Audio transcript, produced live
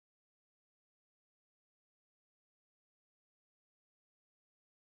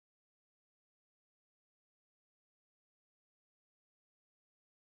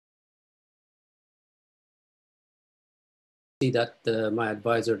See that my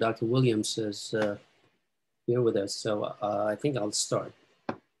advisor, Dr. Williams, is here with us. So I think I'll start.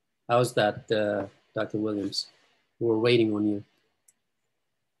 How's that, Dr. Williams? We're waiting on you.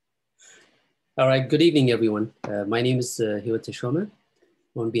 All right, good evening, everyone. My name is Hiwat Teshome.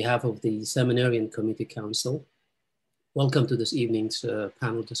 On behalf of the Seminary and Community Council, welcome to this evening's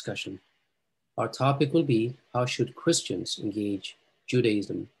panel discussion. Our topic will be, how should Christians engage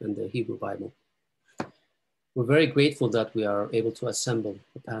Judaism and the Hebrew Bible? We're very grateful that we are able to assemble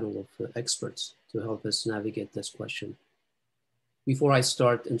a panel of experts to help us navigate this question. Before I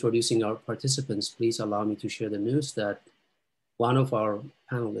start introducing our participants, please allow me to share the news that one of our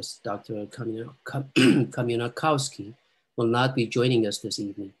panelists, Dr. Kamianakowski, will not be joining us this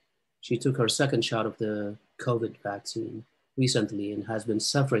evening. She took her second shot of the COVID vaccine recently and has been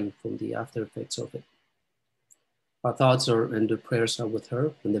suffering from the after effects of it. Our thoughts and the prayers are with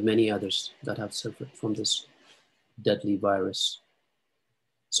her and the many others that have suffered from this deadly virus.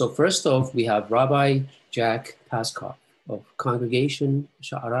 So first off, we have Rabbi Jack Paskoff of Congregation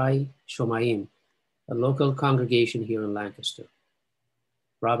Shaarai Shomayim, a local congregation here in Lancaster.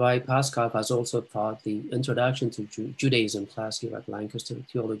 Rabbi Paskoff has also taught the Introduction to Judaism class here at Lancaster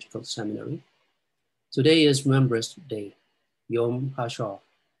Theological Seminary. Today is Remembrance Day, Yom HaShoah.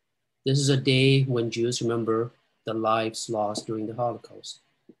 This is a day when Jews remember the lives lost during the Holocaust.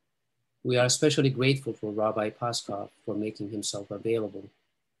 We are especially grateful for Rabbi Paskoff for making himself available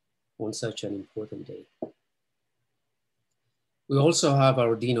on such an important day. We also have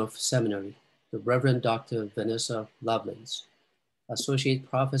our Dean of Seminary, the Reverend Dr. Vanessa Lovelace, Associate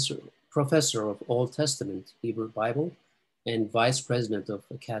Professor of Old Testament Hebrew Bible and Vice President of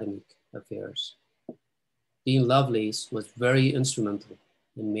Academic Affairs. Dean Lovelace was very instrumental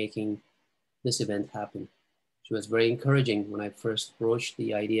in making this event happen. She was very encouraging when I first broached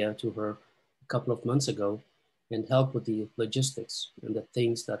the idea to her a couple of months ago and helped with the logistics and the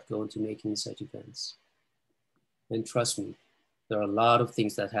things that go into making such events. And trust me, there are a lot of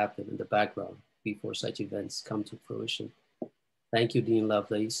things that happen in the background before such events come to fruition. Thank you, Dean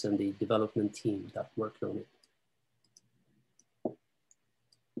Lovelace and the development team that worked on it.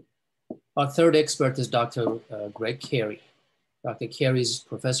 Our third expert is Dr. Greg Carey. Dr. Carey is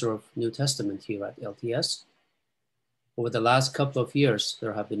Professor of New Testament here at LTS. Over the last couple of years,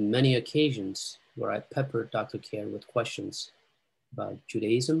 there have been many occasions where I peppered Dr. Carey with questions about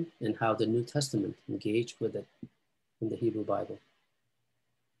Judaism and how the New Testament engaged with it in the Hebrew Bible.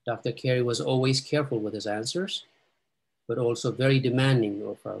 Dr. Carey was always careful with his answers, but also very demanding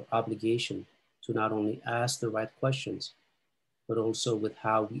of our obligation to not only ask the right questions, but also with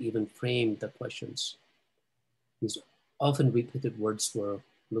how we even frame the questions. His often repeated words were,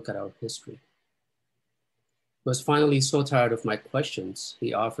 look at our history. He was finally so tired of my questions,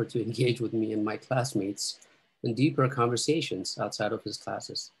 he offered to engage with me and my classmates in deeper conversations outside of his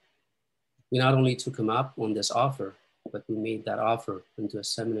classes. We not only took him up on this offer, but we made that offer into a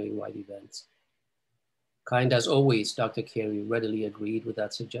seminary-wide event. Kind as always, Dr. Carey readily agreed with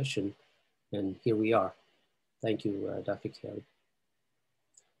that suggestion, and here we are. Thank you, Dr. Carey.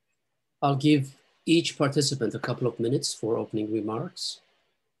 I'll give each participant a couple of minutes for opening remarks,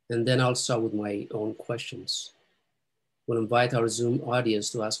 and then I'll start with my own questions. We'll invite our Zoom audience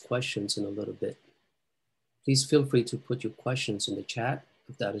to ask questions in a little bit. Please feel free to put your questions in the chat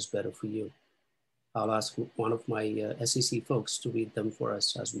if that is better for you. I'll ask one of my SEC folks to read them for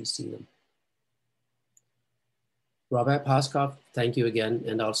us as we see them. Rabbi Paskoff, thank you again,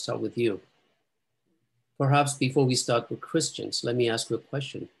 and I'll start with you. Perhaps before we start with Christians, let me ask you a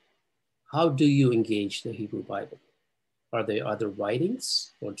question. How do you engage the Hebrew Bible? Are there other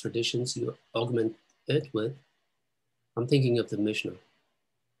writings or traditions you augment it with? I'm thinking of the Mishnah.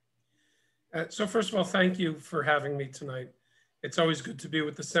 So first of all, thank you for having me tonight. It's always good to be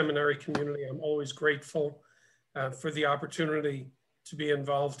with the seminary community. I'm always grateful for the opportunity to be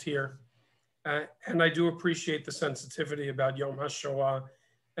involved here. And I do appreciate the sensitivity about Yom HaShoah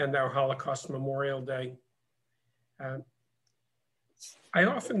and our Holocaust Memorial Day. I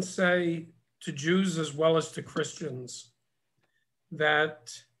often say to Jews as well as to Christians that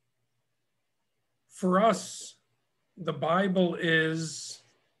for us, the Bible is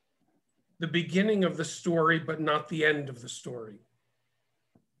the beginning of the story, but not the end of the story.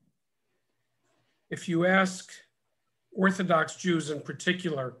 If you ask Orthodox Jews in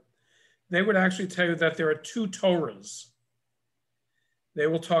particular, they would actually tell you that there are two Torahs. They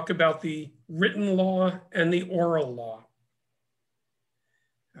will talk about the written law and the oral law.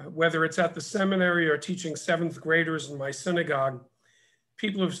 Whether it's at the seminary or teaching seventh graders in my synagogue,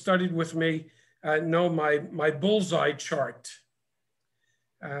 people who've studied with me know my bullseye chart,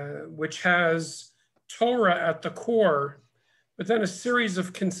 which has Torah at the core, but then a series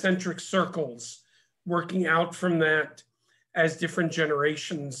of concentric circles working out from that as different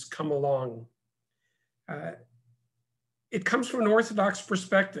generations come along. It comes from an Orthodox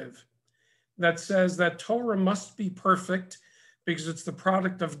perspective that says that Torah must be perfect because it's the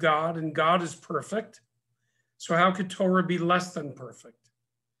product of God and God is perfect. So how could Torah be less than perfect?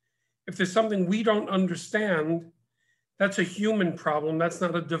 If there's something we don't understand, that's a human problem. That's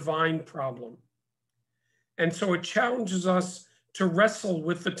not a divine problem. And so it challenges us to wrestle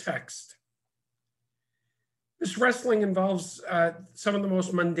with the text. This wrestling involves some of the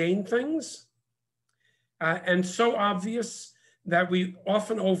most mundane things and so obvious that we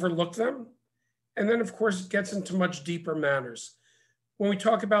often overlook them. And then, of course, it gets into much deeper matters. When we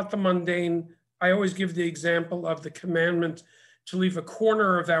talk about the mundane, I always give the example of the commandment to leave a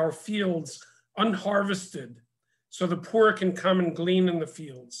corner of our fields unharvested so the poor can come and glean in the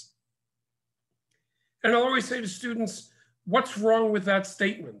fields. And I'll always say to students, what's wrong with that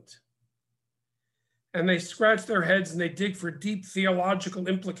statement? And they scratch their heads and they dig for deep theological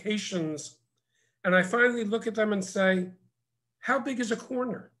implications. And I finally look at them and say, how big is a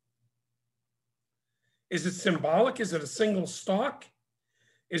corner? Is it symbolic? Is it a single stalk?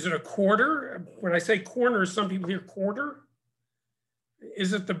 Is it a quarter? When I say corner, some people hear quarter.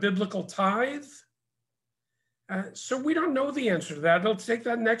 Is it the biblical tithe? So we don't know the answer to that. It'll take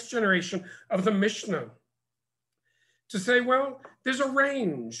that next generation of the Mishnah to say, well, there's a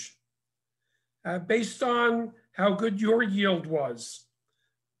range based on how good your yield was,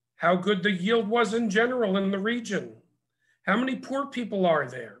 how good the yield was in general in the region, how many poor people are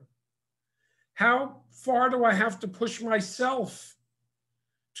there, how far do I have to push myself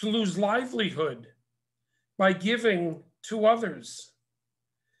to lose livelihood by giving to others?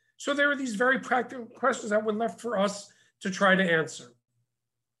 So there are these very practical questions that were left for us to try to answer.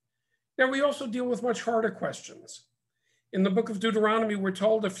 Now, we also deal with much harder questions. In the book of Deuteronomy, we're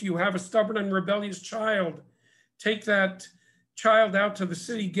told if you have a stubborn and rebellious child, take that child out to the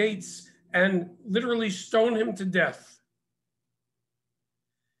city gates and literally stone him to death.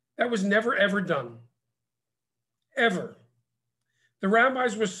 That was never, ever done, ever. The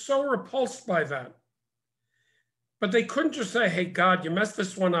rabbis were so repulsed by that. But they couldn't just say, hey, God, you messed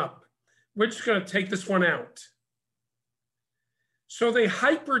this one up. We're just going to take this one out. So they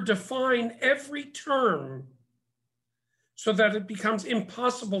hyper-define every term so that it becomes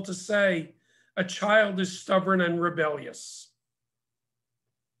impossible to say a child is stubborn and rebellious.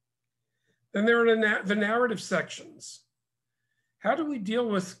 Then there are the narrative sections. How do we deal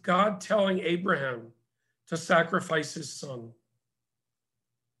with God telling Abraham to sacrifice his son?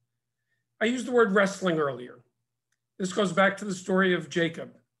 I used the word wrestling earlier. This goes back to the story of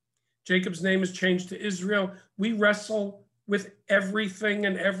Jacob. Jacob's name is changed to Israel. We wrestle with everything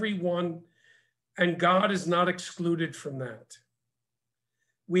and everyone, and God is not excluded from that.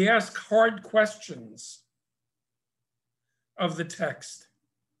 We ask hard questions of the text.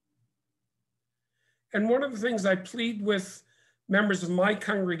 And one of the things I plead with members of my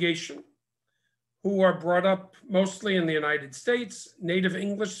congregation who are brought up mostly in the United States, native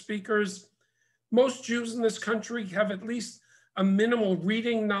English speakers, most Jews in this country have at least a minimal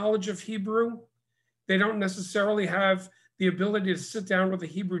reading knowledge of Hebrew. They don't necessarily have the ability to sit down with a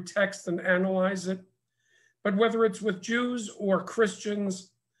Hebrew text and analyze it. But whether it's with Jews or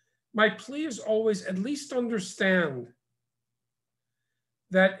Christians, my plea is always at least understand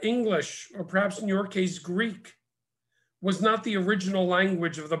that English, or perhaps in your case, Greek, was not the original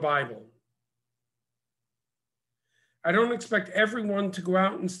language of the Bible. I don't expect everyone to go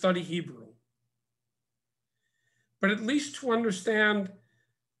out and study Hebrew, but at least to understand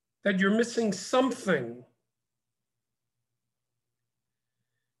that you're missing something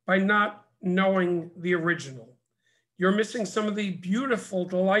by not knowing the original. You're missing some of the beautiful,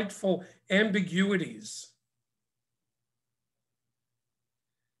 delightful ambiguities.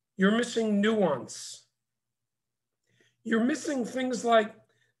 You're missing nuance. You're missing things like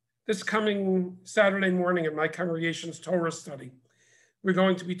this coming Saturday morning at my congregation's Torah study. We're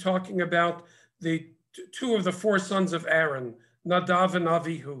going to be talking about the two of the four sons of Aaron, Nadav and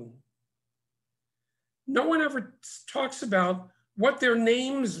Avihu. No one ever talks about what their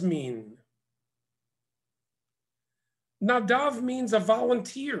names mean. Nadav means a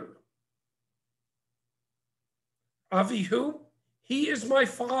volunteer. Avihu, he is my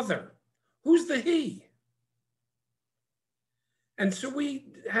father. Who's the he? And so we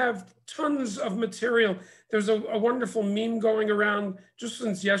have tons of material. There's a wonderful meme going around just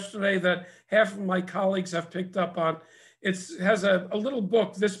since yesterday that half of my colleagues have picked up on. It has a little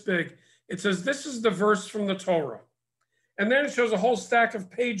book this big. It says, this is the verse from the Torah. And then it shows a whole stack of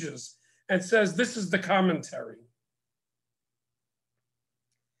pages and says, this is the commentary.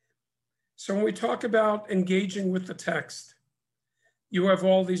 So when we talk about engaging with the text, you have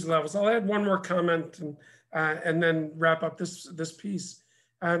all these levels. I'll add one more comment and then wrap up this piece.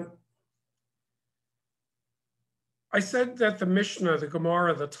 I said that the Mishnah, the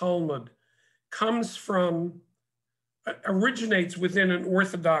Gemara, the Talmud originates within an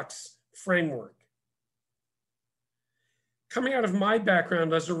Orthodox framework. Coming out of my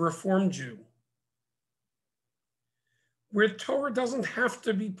background as a Reform Jew, where Torah doesn't have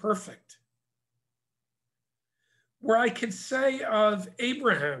to be perfect, where I could say of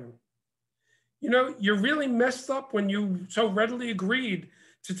Abraham, you know, you really messed up when you so readily agreed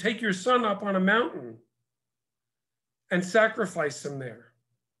to take your son up on a mountain and sacrifice him there.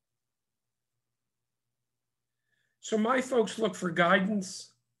 So my folks look for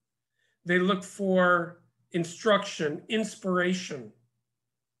guidance. They look for instruction, inspiration.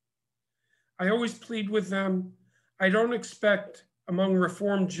 I always plead with them. I don't expect among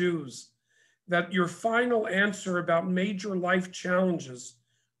Reform Jews that your final answer about major life challenges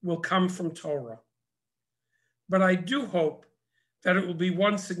will come from Torah. But I do hope that it will be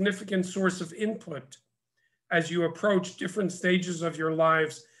one significant source of input as you approach different stages of your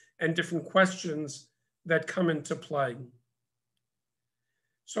lives and different questions that come into play.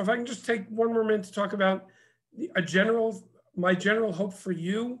 So if I can just take one more minute to talk about my general hope for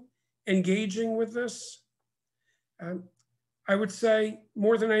you engaging with this. I would say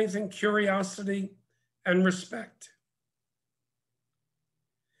more than anything, curiosity and respect.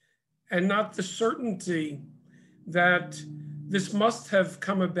 And not the certainty that this must have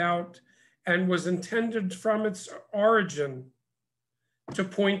come about and was intended from its origin to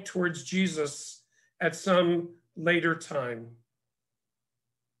point towards Jesus at some later time.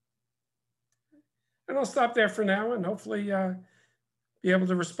 And I'll stop there for now and hopefully be able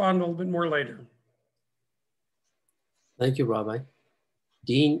to respond a little bit more later. Thank you, Rabbi.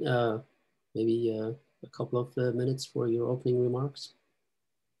 Dean, maybe a couple of minutes for your opening remarks.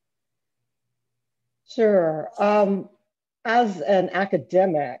 Sure. As an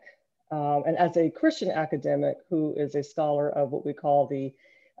academic, and as a Christian academic who is a scholar of what we call the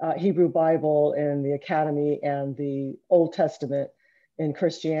Hebrew Bible in the Academy and the Old Testament in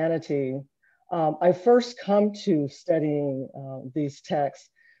Christianity, I first come to studying these texts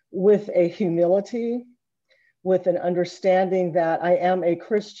with a humility, with an understanding that I am a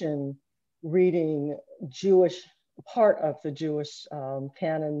Christian reading part of the Jewish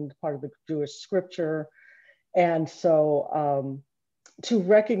canon, part of the Jewish scripture. And so to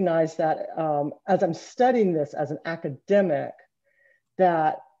recognize that as I'm studying this as an academic,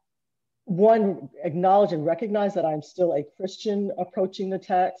 that one, acknowledge and recognize that I'm still a Christian approaching the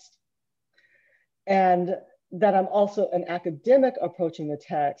text, and that I'm also an academic approaching the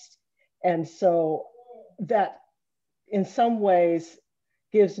text. And so that in some ways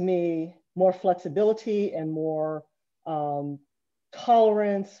gives me more flexibility and more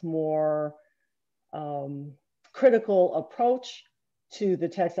tolerance, more critical approach to the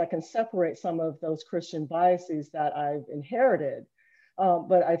text. I can separate some of those Christian biases that I've inherited,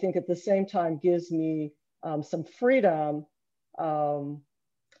 but I think at the same time gives me some freedom,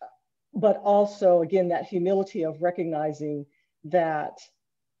 but also, again, that humility of recognizing that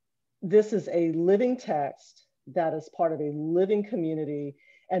this is a living text that is part of a living community,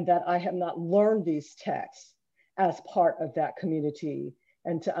 and that I have not learned these texts as part of that community,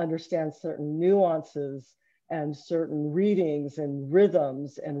 and to understand certain nuances and certain readings and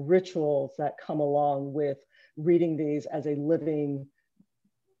rhythms and rituals that come along with reading these as a living,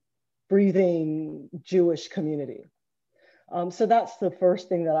 breathing Jewish community. So that's the first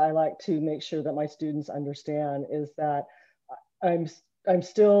thing that I like to make sure that my students understand, is that I'm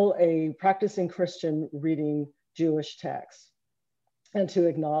still a practicing Christian reading Jewish texts, and to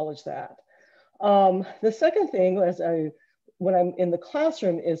acknowledge that. The second thing when I'm in the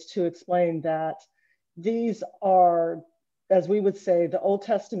classroom is to explain that these are, as we would say, the Old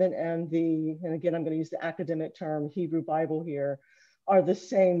Testament and again, I'm going to use the academic term Hebrew Bible here, are the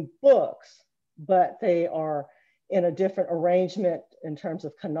same books, but they are in a different arrangement in terms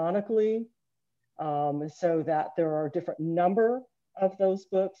of canonically, so that there are a different number of those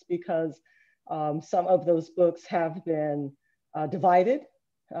books, because some of those books have been divided.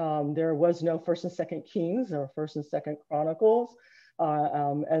 There was no 1st and 2nd Kings or 1st and 2nd Chronicles,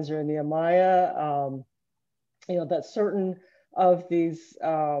 Ezra and Nehemiah. That certain of these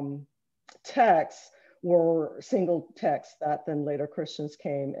texts were single texts that then later Christians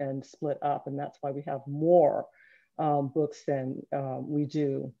came and split up, and that's why we have more books than we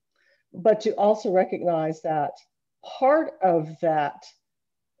do. But to also recognize that part of that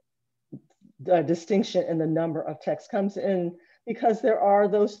distinction in the number of texts comes in because there are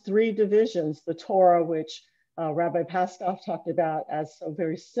those three divisions, the Torah, which Rabbi Paskoff talked about as so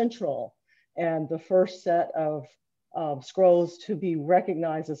very central, and the first set of scrolls to be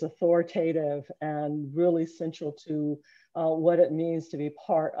recognized as authoritative and really central to what it means to be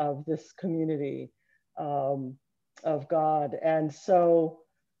part of this community of God. And so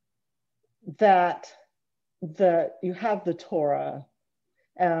that you have the Torah,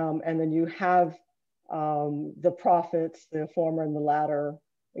 and then you have the prophets, the former and the latter,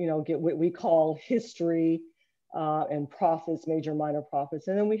 you know, get what we call history and prophets, major, minor prophets.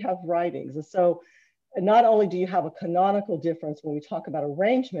 And then we have writings. And so not only do you have a canonical difference when we talk about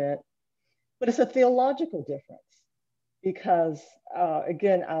arrangement, but it's a theological difference. Because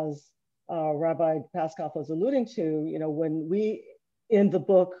again, as Rabbi Paskoff was alluding to, you know, when we, in the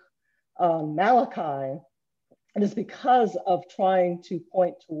book Malachi, it is because of trying to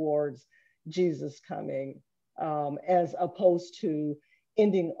point towards Jesus coming, as opposed to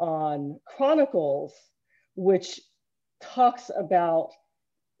ending on Chronicles, which talks about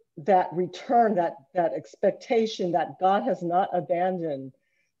that return, that expectation that God has not abandoned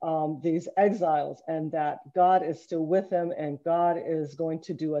these exiles, and that God is still with them, and God is going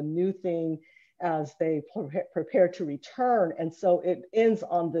to do a new thing as they prepare to return. And so it ends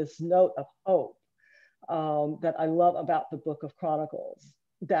on this note of hope that I love about the book of Chronicles,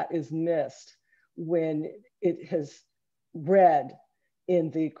 that is missed when it is read in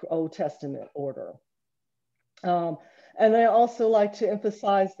the Old Testament order. And I also like to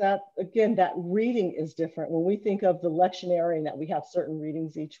emphasize that, again, that reading is different. When we think of the lectionary and that we have certain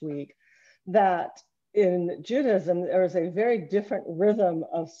readings each week, that in Judaism, there is a very different rhythm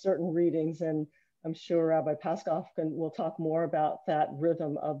of certain readings. And I'm sure Rabbi Paskoff will talk more about that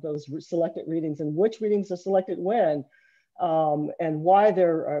rhythm of those selected readings and which readings are selected when, and why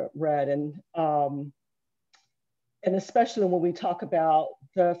they're read. And especially when we talk about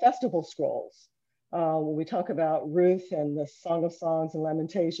the festival scrolls. When we talk about Ruth and the Song of Songs and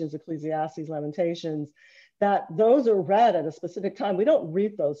Lamentations, Ecclesiastes, Lamentations, that those are read at a specific time. We don't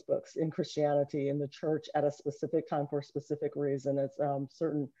read those books in Christianity, in the church, at a specific time for a specific reason. It's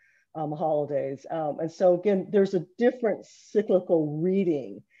certain holidays. And so again, there's a different cyclical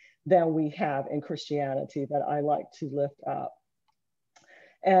reading than we have in Christianity that I like to lift up.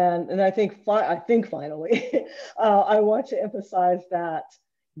 And I think finally, I want to emphasize that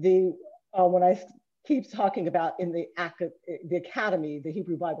when I keep talking about in the academy, the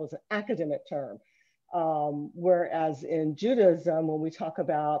Hebrew Bible is an academic term. Whereas in Judaism, when we talk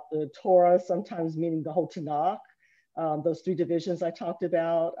about the Torah, sometimes meaning the whole Tanakh, those three divisions I talked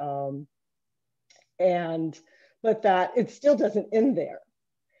about, but that it still doesn't end there.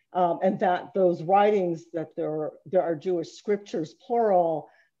 And that those writings, that there are Jewish scriptures, plural,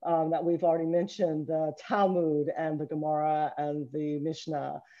 that we've already mentioned, the Talmud and the Gemara and the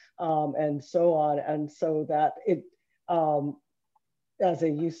Mishnah, and so on. And so that it, as a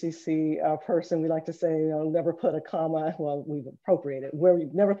UCC person, we like to say, you know, never put a comma, well, we've appropriated, where we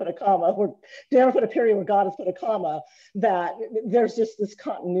never put a comma, or never put a period where God has put a comma, that there's just this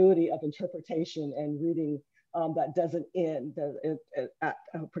continuity of interpretation and reading that doesn't end at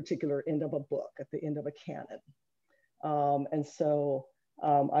a particular end of a book, at the end of a canon. And so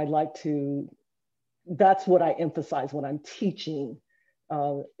I'd like to, that's what I emphasize when I'm teaching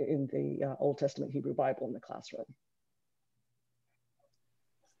in the Old Testament Hebrew Bible in the classroom.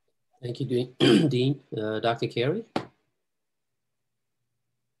 Thank you, Dean. Dr. Carey?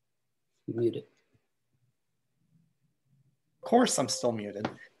 You're muted. Of course, I'm still muted.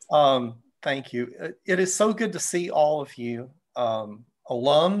 Thank you. It is so good to see all of you,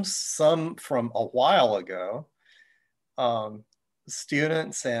 alums, some from a while ago,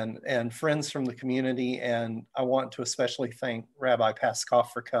 students and friends from the community. And I want to especially thank Rabbi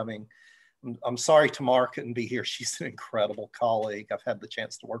Paskoff for coming. I'm sorry Tamar couldn't be here. She's an incredible colleague. I've had the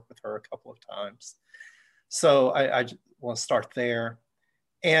chance to work with her a couple of times. So I want to start there.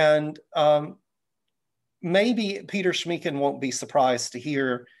 And maybe Peter Schmeeken won't be surprised to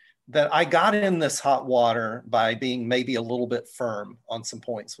hear that I got in this hot water by being maybe a little bit firm on some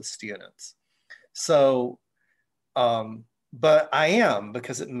points with students. So, but I am,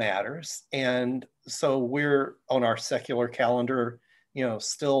 because it matters. And so we're on our secular calendar, you know,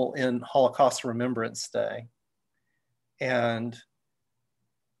 still in Holocaust Remembrance Day, and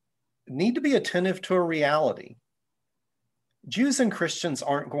need to be attentive to a reality. Jews and Christians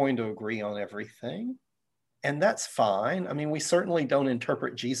aren't going to agree on everything, and that's fine. I mean, we certainly don't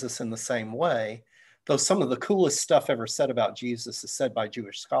interpret Jesus in the same way, though some of the coolest stuff ever said about Jesus is said by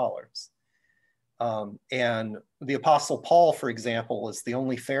Jewish scholars. And the Apostle Paul, for example, is the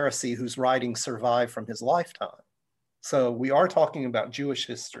only Pharisee whose writings survive from his lifetime. So we are talking about Jewish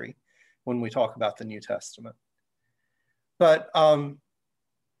history when we talk about the New Testament. But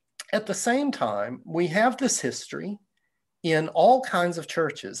at the same time, we have this history in all kinds of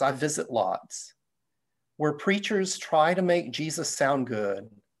churches. I visit lots where preachers try to make Jesus sound good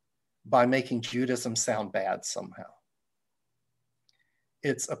by making Judaism sound bad somehow.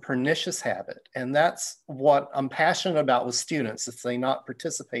 It's a pernicious habit. And that's what I'm passionate about with students, is they not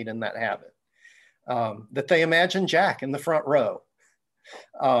participate in that habit. That they imagine Jack in the front row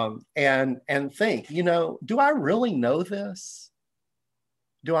and think, you know, do I really know this?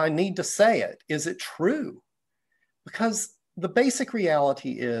 Do I need to say it? Is it true? Because the basic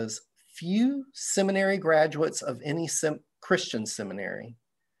reality is few seminary graduates of any Christian seminary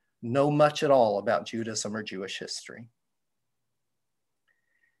know much at all about Judaism or Jewish history.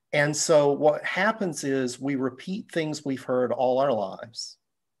 And so what happens is we repeat things we've heard all our lives,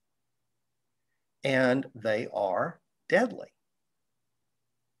 and they are deadly.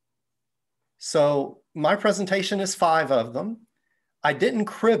 So my presentation is 5 of them. I didn't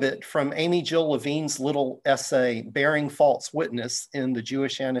crib it from Amy Jill Levine's little essay, Bearing False Witness in the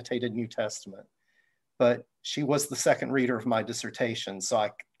Jewish Annotated New Testament, but she was the second reader of my dissertation, so I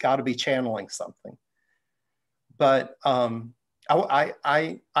got to be channeling something. But I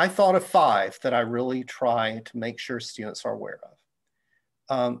thought of 5 that I really try to make sure students are aware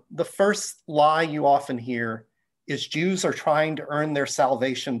of. The first lie you often hear is Jews are trying to earn their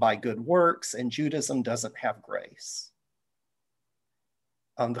salvation by good works, and Judaism doesn't have grace.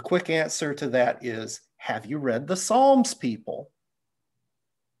 The quick answer to that is, have you read the Psalms, people?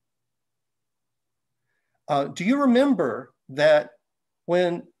 Do you remember that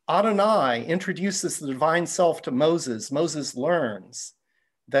when Adonai introduces the divine self to Moses, Moses learns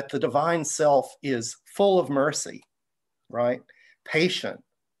that the divine self is full of mercy, right? Patient,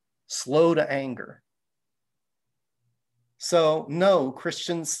 slow to anger. So no,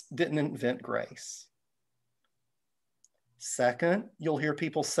 Christians didn't invent grace. Second, you'll hear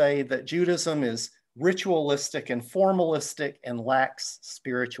people say that Judaism is ritualistic and formalistic and lacks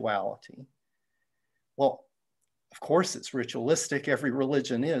spirituality. Well, of course it's ritualistic. Every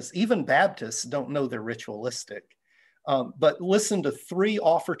religion is. Even Baptists don't know they're ritualistic. But listen to 3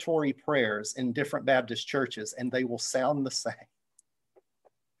 offertory prayers in different Baptist churches and they will sound the same.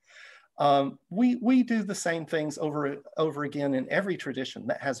 We do the same things over again in every tradition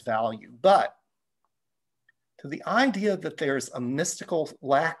that has value. But to the idea that there's a mystical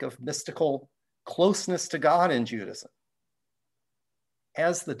lack of mystical closeness to God in Judaism,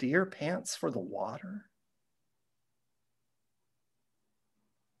 as the deer pants for the water,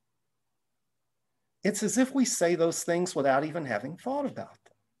 it's as if we say those things without even having thought about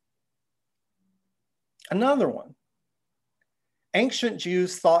them. Another one. Ancient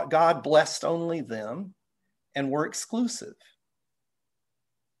Jews thought God blessed only them and were exclusive.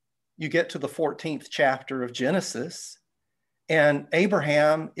 You get to the 14th chapter of Genesis, and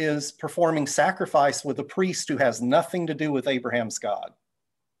Abraham is performing sacrifice with a priest who has nothing to do with Abraham's God.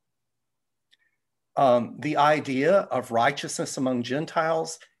 The idea of righteousness among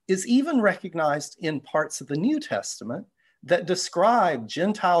Gentiles is even recognized in parts of the New Testament that describe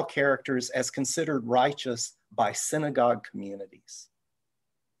Gentile characters as considered righteous by synagogue communities.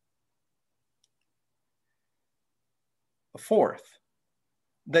 Fourth,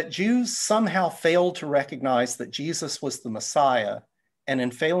 that Jews somehow failed to recognize that Jesus was the Messiah, and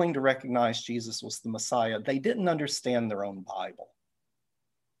in failing to recognize Jesus was the Messiah, they didn't understand their own Bible.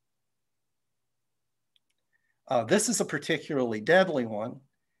 This is a particularly deadly one.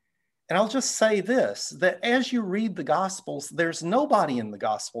 And I'll just say this, that as you read the Gospels, there's nobody in the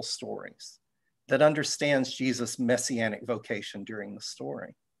Gospel stories that understands Jesus' messianic vocation during the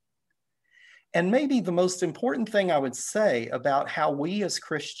story. And maybe the most important thing I would say about how we as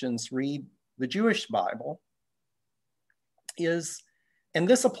Christians read the Jewish Bible is, and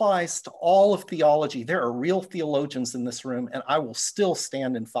this applies to all of theology, there are real theologians in this room, and I will still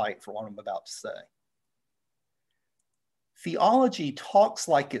stand and fight for what I'm about to say. Theology talks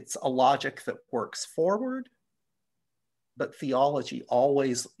like it's a logic that works forward, but theology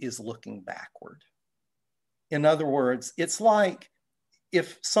always is looking backward. In other words, it's like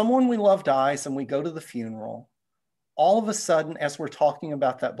if someone we love dies and we go to the funeral, all of a sudden, as we're talking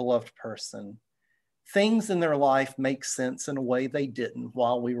about that beloved person, things in their life make sense in a way they didn't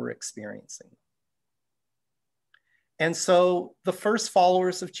while we were experiencing. And so the first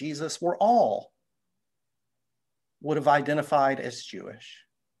followers of Jesus were all would have identified as Jewish.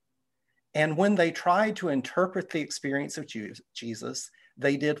 And when they tried to interpret the experience of Jesus,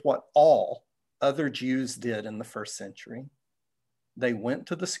 they did what all other Jews did in the first century. They went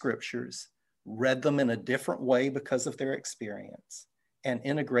to the scriptures read them in a different way because of their experience, and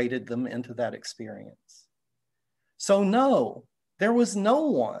integrated them into that experience. So no, there was no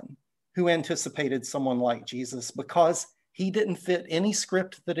one who anticipated someone like Jesus because he didn't fit any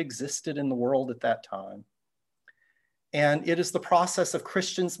script that existed in the world at that time. And it is the process of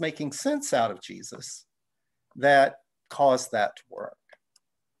Christians making sense out of Jesus that caused that to work.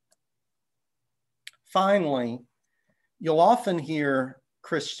 Finally, you'll often hear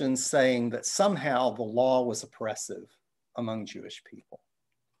Christians saying that somehow the law was oppressive among Jewish people.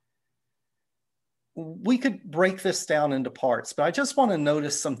 We could break this down into parts, but I just want to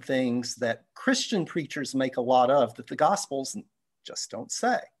notice some things that Christian preachers make a lot of that the Gospels just don't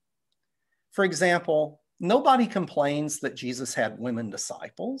say. For example, nobody complains that Jesus had women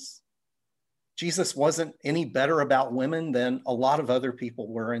disciples. Jesus wasn't any better about women than a lot of other people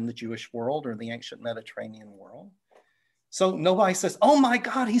were in the Jewish world or the ancient Mediterranean world. So nobody says, oh my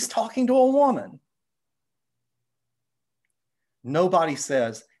God, he's talking to a woman. Nobody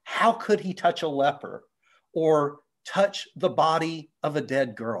says, how could he touch a leper or touch the body of a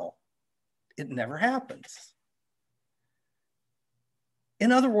dead girl? It never happens.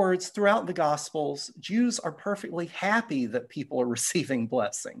 In other words, throughout the Gospels, Jews are perfectly happy that people are receiving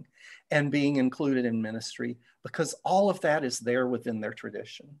blessing and being included in ministry because all of that is there within their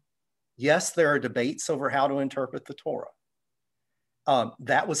tradition. Yes, there are debates over how to interpret the Torah.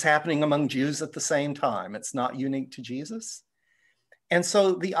 That was happening among Jews at the same time. It's not unique to Jesus. And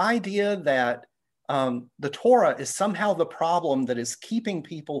so the idea that the Torah is somehow the problem that is keeping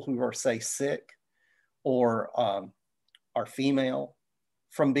people who are, say, sick or are female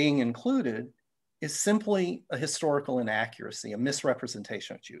from being included is simply a historical inaccuracy, a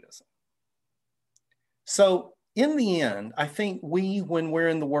misrepresentation of Judaism. So in the end, I think we, when we're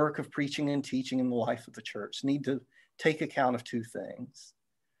in the work of preaching and teaching in the life of the church, need to take account of two things.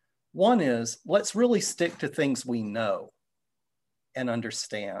 One is, let's really stick to things we know and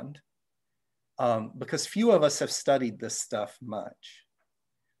understand, because few of us have studied this stuff much.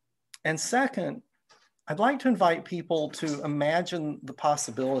 And second, I'd like to invite people to imagine the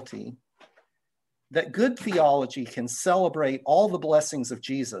possibility that good theology can celebrate all the blessings of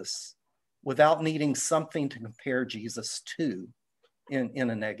Jesus without needing something to compare Jesus to in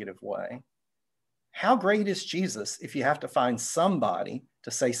a negative way. How great is Jesus if you have to find somebody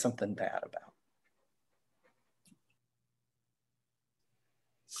to say something bad about?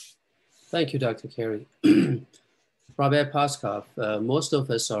 Thank you, Dr. Carey. Rabbi Paskoff, most of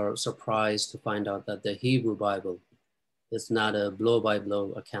us are surprised to find out that the Hebrew Bible is not a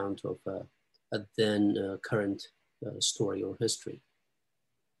blow-by-blow account of a then current story or history.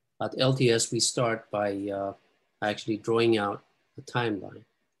 At LTS, we start by actually drawing out a timeline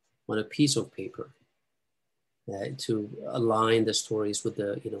on a piece of paper to align the stories with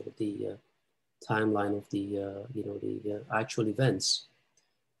the, the timeline of the actual events.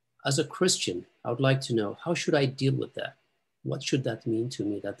 As a Christian, I would like to know, how should I deal with that? What should that mean to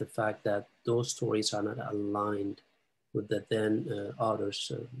me, that the fact that those stories are not aligned with the then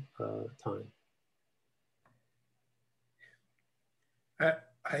author's time?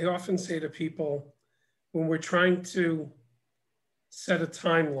 I often say to people, when we're trying to set a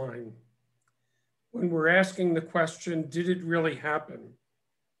timeline, when we're asking the question, did it really happen?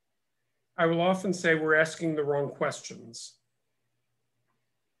 I will often say we're asking the wrong questions.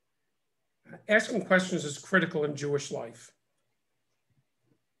 Asking questions is critical in Jewish life.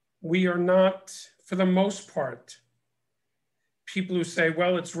 We are not, for the most part, people who say,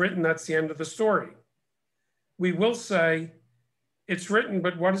 well, it's written, that's the end of the story. We will say, it's written,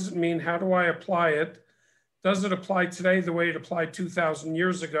 but what does it mean? How do I apply it? Does it apply today the way it applied 2,000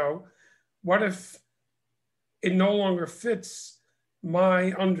 years ago? What if it no longer fits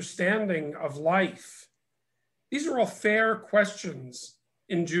my understanding of life? These are all fair questions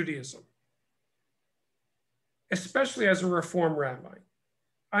in Judaism, especially as a Reform rabbi.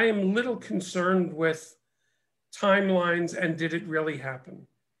 I am little concerned with timelines and did it really happen?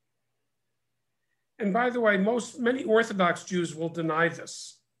 And by the way, many Orthodox Jews will deny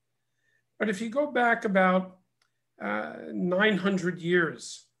this. But if you go back about 900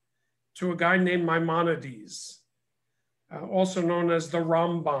 years to a guy named Maimonides, also known as the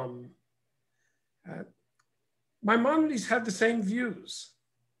Rambam, Maimonides had the same views.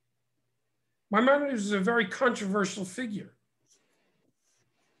 Maimonides was a very controversial figure.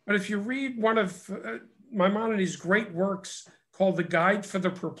 But if you read one of Maimonides' great works called The Guide for the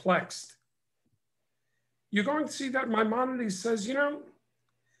Perplexed, you're going to see that Maimonides says,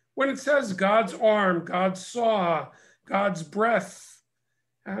 when it says God's arm, God's saw, God's breath,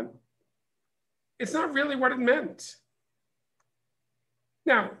 it's not really what it meant.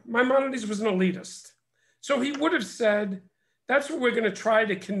 Now, Maimonides was an elitist. So he would have said, that's what we're going to try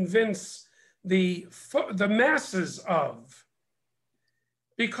to convince the masses of,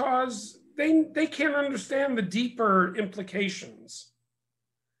 because they can't understand the deeper implications.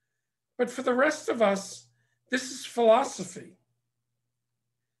 But for the rest of us, this is philosophy.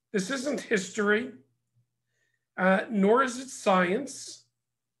 This isn't history, nor is it science.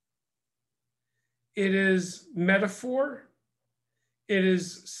 It is metaphor. It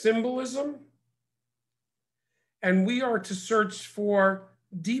is symbolism. And we are to search for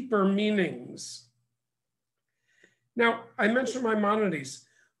deeper meanings. Now, I mentioned Maimonides,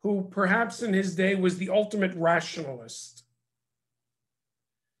 who perhaps in his day was the ultimate rationalist.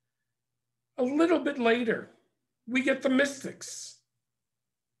 A little bit later, we get the mystics,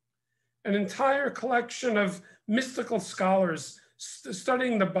 an entire collection of mystical scholars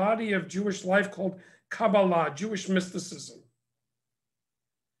studying the body of Jewish life called Kabbalah, Jewish mysticism.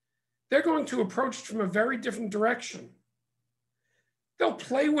 They're going to approach it from a very different direction. They'll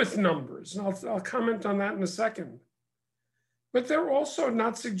play with numbers, and I'll comment on that in a second. But they're also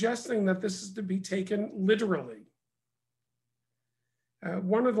not suggesting that this is to be taken literally.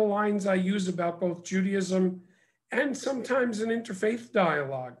 One of the lines I use about both Judaism and sometimes an interfaith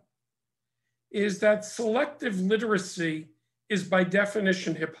dialogue is that selective literacy is by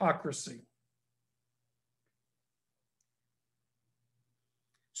definition hypocrisy.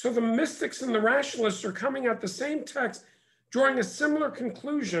 So the mystics and the rationalists are coming at the same text, drawing a similar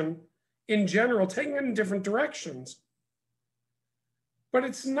conclusion in general, taking it in different directions. But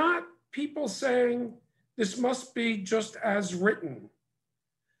it's not people saying this must be just as written.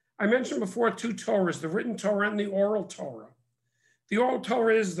 I mentioned before two Torahs, the written Torah and the oral Torah. The oral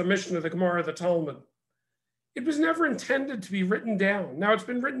Torah is the Mishnah, the Gemara, the Talmud. It was never intended to be written down. Now it's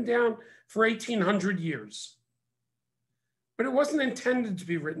been written down for 1,800 years. But it wasn't intended to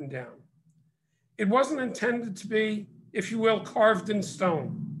be written down. It wasn't intended to be, if you will, carved in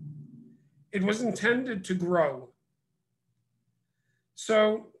stone. It was intended to grow.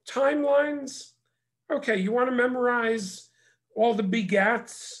 So timelines, okay, you want to memorize all the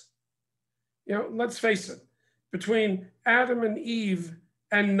begats? You know, let's face it, between Adam and Eve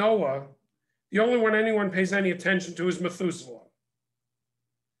and Noah, the only one anyone pays any attention to is Methuselah.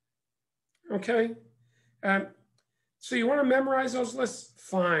 Okay? So you want to memorize those lists?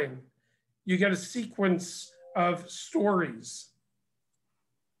 Fine. You get a sequence of stories.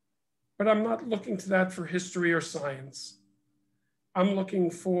 But I'm not looking to that for history or science. I'm looking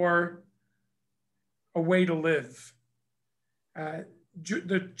for a way to live.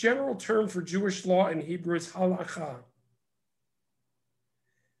 The general term for Jewish law in Hebrew is halakha,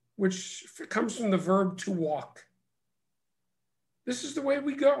 which comes from the verb to walk. This is the way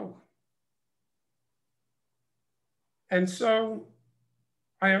we go. And so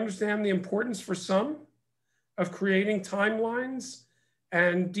I understand the importance for some of creating timelines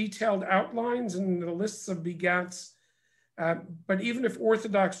and detailed outlines and the lists of begats. But even if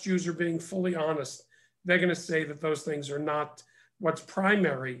Orthodox Jews are being fully honest, they're going to say that those things are not what's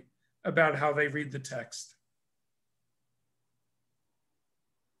primary about how they read the text.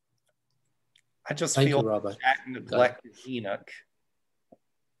 I just Thank feel you, Rabbi. Jack neglected Enoch.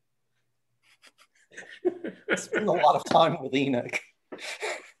 Spend a lot of time with Enoch.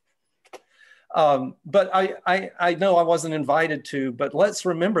 But I know I wasn't invited to, but let's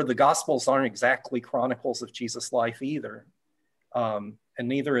remember the Gospels aren't exactly chronicles of Jesus' life either. And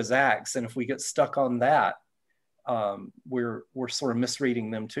neither is Acts. And if we get stuck on that, we're sort of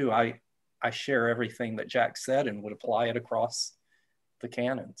misreading them too. I share everything that Jack said and would apply it across the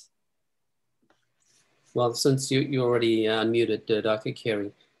canons. Well, since you already unmuted Dr.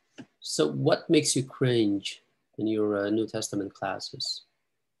 Carey, so what makes you cringe in your New Testament classes,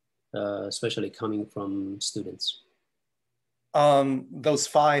 especially coming from students? Those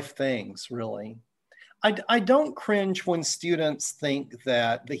 5 things, really. I don't cringe when students think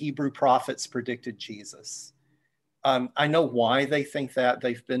that the Hebrew prophets predicted Jesus. I know why they think that.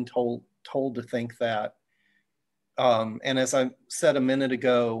 They've been told to think that. And as I said a minute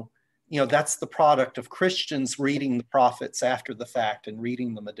ago, you know, that's the product of Christians reading the prophets after the fact and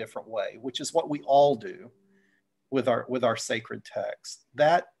reading them a different way, which is what we all do with our sacred text.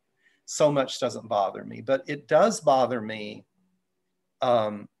 That so much doesn't bother me, but it does bother me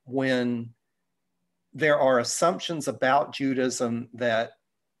when there are assumptions about Judaism that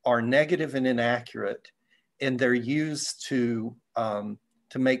are negative and inaccurate, and they're used to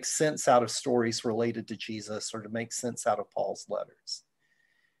make sense out of stories related to Jesus or to make sense out of Paul's letters.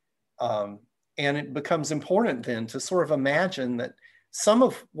 And it becomes important then to sort of imagine that some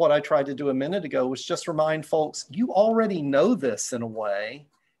of what I tried to do a minute ago was just remind folks, you already know this in a way.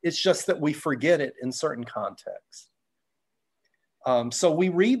 It's just that we forget it in certain contexts. So we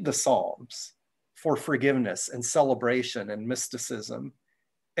read the Psalms for forgiveness and celebration and mysticism,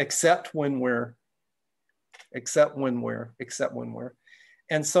 except when we're. And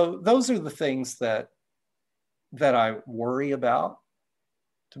so those are the things that I worry about,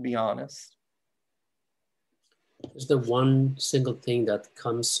 to be honest. Is there one single thing that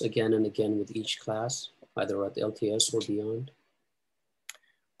comes again and again with each class, either at the LTS or beyond?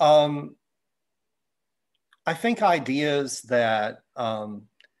 I think ideas that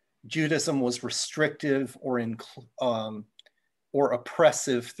Judaism was restrictive or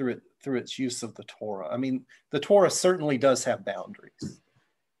oppressive through its use of the Torah. I mean, the Torah certainly does have boundaries,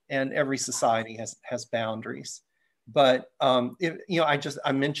 and every society has boundaries. But I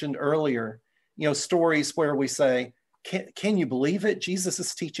mentioned earlier, stories where we say, can you believe it? Jesus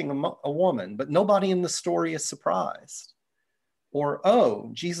is teaching a woman, but nobody in the story is surprised. Or, oh,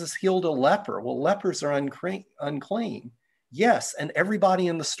 Jesus healed a leper. Well, lepers are unclean. Yes, and everybody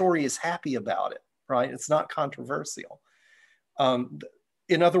in the story is happy about it, right? It's not controversial.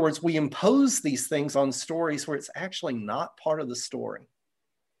 In other words, we impose these things on stories where it's actually not part of the story.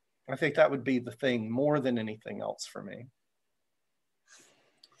 I think that would be the thing more than anything else for me.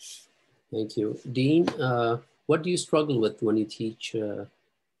 Thank you. Dean, what do you struggle with when you teach the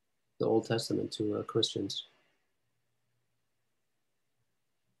Old Testament to Christians?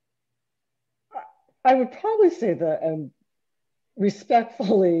 I would probably say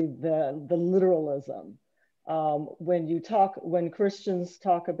respectfully, the literalism. When Christians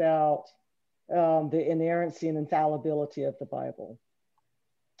talk about the inerrancy and infallibility of the Bible,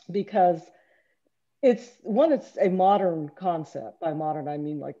 because it's a modern concept. By modern, I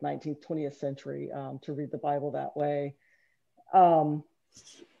mean like 19th, 20th century, to read the Bible that way.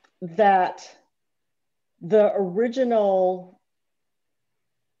 That the original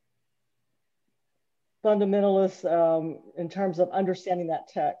fundamentalists, in terms of understanding that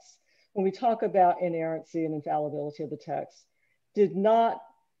text, when we talk about inerrancy and infallibility of the text, did not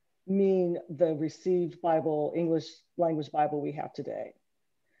mean the received Bible, English language Bible we have today.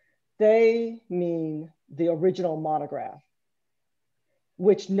 They mean the original monograph,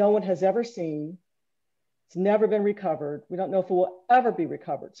 which no one has ever seen. It's never been recovered. We don't know if it will ever be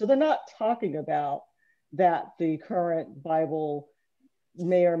recovered. So they're not talking about that the current Bible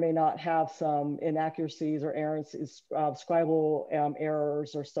may or may not have some inaccuracies or errors, scribal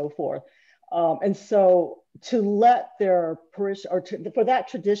errors or so forth. And so to let their for that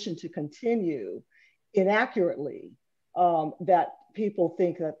tradition to continue inaccurately, that people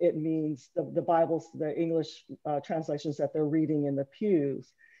think that it means the Bible's, the English translations that they're reading in the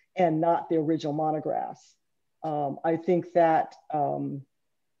pews and not the original monographs. I think that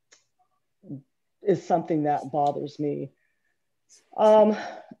is something that bothers me.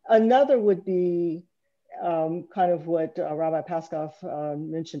 Another would be kind of what Rabbi Paskoff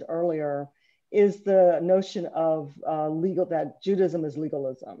mentioned earlier, is the notion of that Judaism is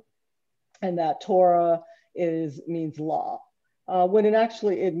legalism and that Torah means law, when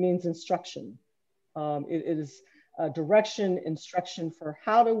it means instruction. It is direction, instruction for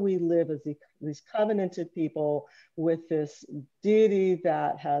how do we live as these covenanted people with this deity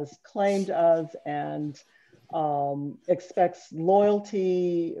that has claimed us and expects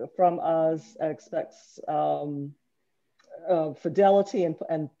loyalty from us, expects fidelity,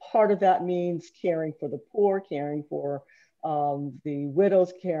 and part of that means caring for the poor, caring for the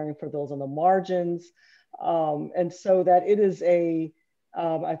widows, caring for those on the margins. And so that it is I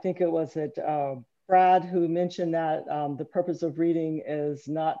think it was Brad who mentioned that the purpose of reading is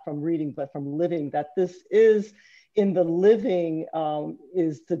not from reading, but from living, that this is in the living,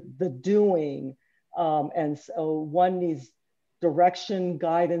 is the doing. And so one needs direction,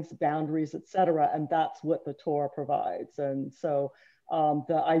 guidance, boundaries, etc. And that's what the Torah provides. And so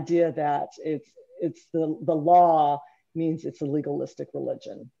the idea that it's the law means it's a legalistic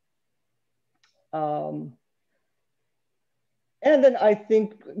religion. And then I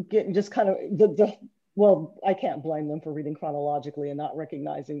think just kind of well, I can't blame them for reading chronologically and not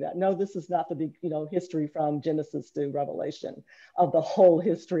recognizing that. No, this is not the big, history from Genesis to Revelation of the whole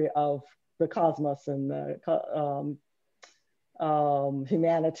history of the cosmos and the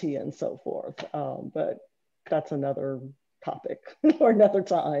humanity and so forth. But that's another topic for another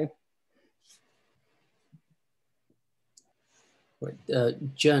time. Right.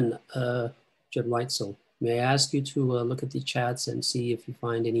 Jen Weitzel, may I ask you to look at the chats and see if you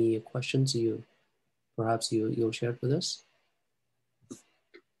find any questions perhaps you'll share with us?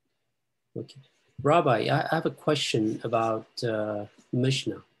 Okay. Rabbi, I have a question about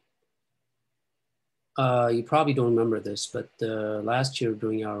Mishnah. You probably don't remember this, but last year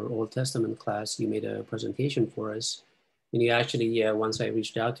during our Old Testament class, you made a presentation for us. And you actually, once I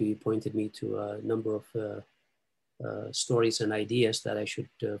reached out to you, pointed me to a number of stories and ideas that I should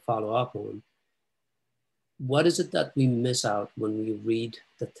follow up on. What is it that we miss out when we read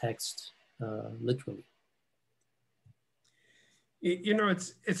the text literally? You know,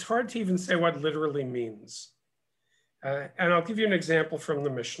 it's hard to even say what literally means. And I'll give you an example from the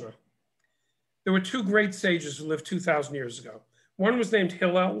Mishnah. There were two great sages who lived 2,000 years ago. One was named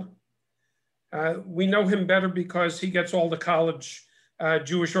Hillel. We know him better because he gets all the college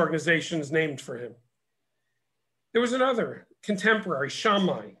Jewish organizations named for him. There was another contemporary,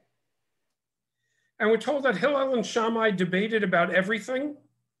 Shammai. And we're told that Hillel and Shammai debated about everything.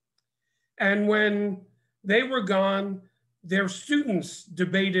 And when they were gone, their students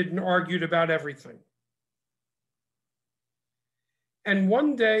debated and argued about everything. And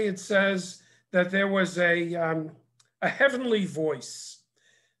one day it says that there was a heavenly voice.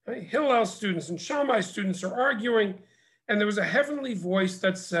 Hillel students and Shammai students are arguing, and there was a heavenly voice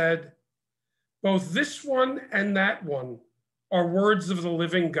that said, both this one and that one are words of the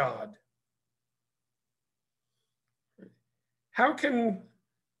living God. How can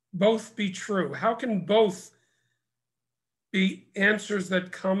both be true? How can both be answers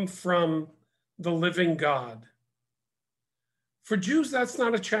that come from the living God? For Jews, that's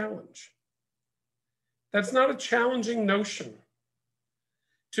not a challenge. That's not a challenging notion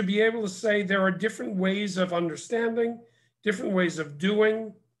to be able to say there are different ways of understanding, different ways of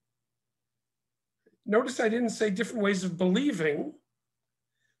doing. Notice I didn't say different ways of believing,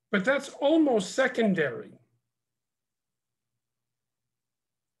 but that's almost secondary.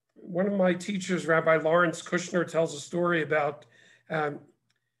 One of my teachers, Rabbi Lawrence Kushner, tells a story about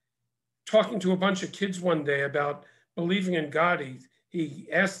talking to a bunch of kids one day about believing in God. He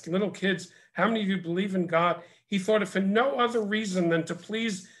asked little kids, how many of you believe in God? He thought if for no other reason than to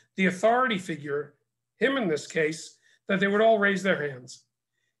please the authority figure, him in this case, that they would all raise their hands.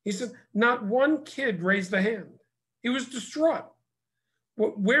 He said, not one kid raised a hand. He was distraught.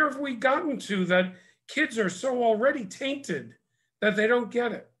 Where have we gotten to that kids are so already tainted that they don't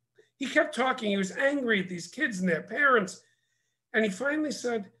get it? He kept talking. He was angry at these kids and their parents. And he finally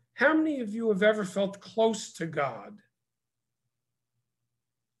said, how many of you have ever felt close to God?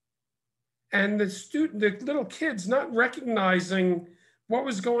 And the little kids, not recognizing what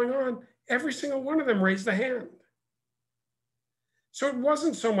was going on, every single one of them raised a hand. So it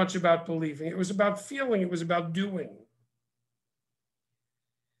wasn't so much about believing. It was about feeling. It was about doing.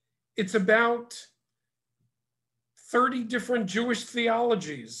 It's about 30 different Jewish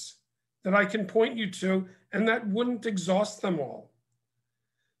theologies that I can point you to, and that wouldn't exhaust them all.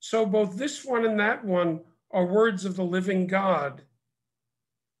 So both this one and that one are words of the living God.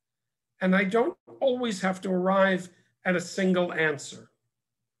 And I don't always have to arrive at a single answer.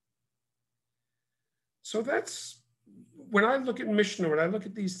 So that's, when I look at Mishnah, when I look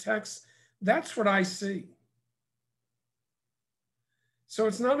at these texts, that's what I see. So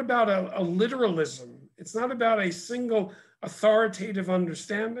it's not about a literalism. It's not about a single authoritative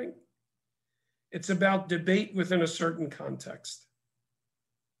understanding. It's about debate within a certain context.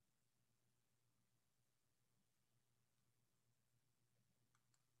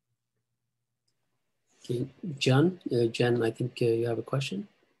 Okay, Jen, I think you have a question.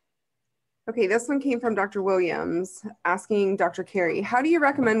 Okay, this one came from Dr. Williams asking Dr. Carey, how do you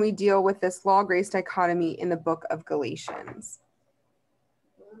recommend we deal with this law-grace dichotomy in the book of Galatians?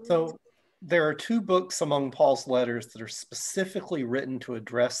 So there are two books among Paul's letters that are specifically written to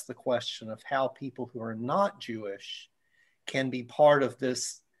address the question of how people who are not Jewish can be part of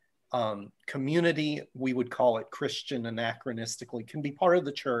this community. We would call it Christian anachronistically, can be part of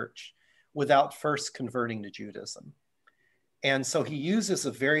the church without first converting to Judaism. And so he uses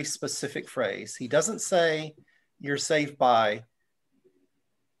a very specific phrase. He doesn't say you're saved by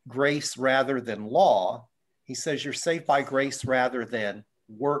grace rather than law. He says you're saved by grace rather than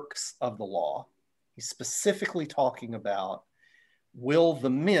works of the law. He's specifically talking about, will the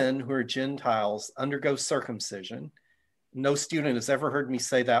men who are Gentiles undergo circumcision? No student has ever heard me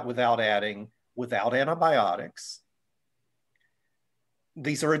say that without adding, without antibiotics.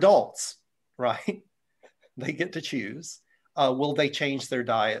 These are adults, right? They get to choose. Will they change their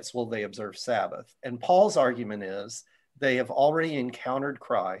diets? Will they observe Sabbath? And Paul's argument is they have already encountered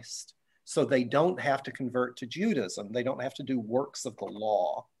Christ, so they don't have to convert to Judaism. They don't have to do works of the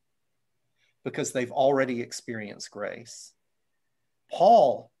law because they've already experienced grace.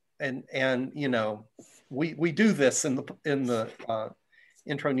 Paul, and you know, we do this in the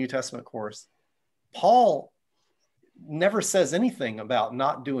intro New Testament course. Paul never says anything about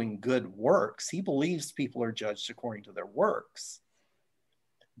not doing good works. He believes people are judged according to their works,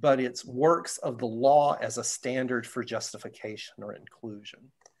 but it's works of the law as a standard for justification or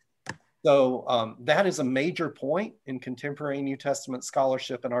inclusion. So that is a major point in contemporary New Testament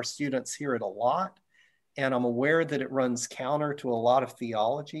scholarship, and our students hear it a lot. And I'm aware that it runs counter to a lot of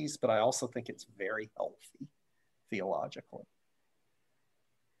theologies, but I also think it's very healthy theologically.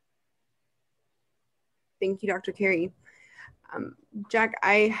 Thank you, Dr. Carey. Jack,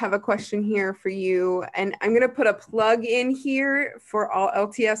 I have a question here for you, and I'm going to put a plug in here for all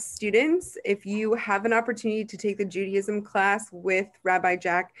LTS students. If you have an opportunity to take the Judaism class with Rabbi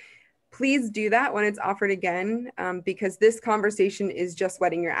Jack, please do that when it's offered again, because this conversation is just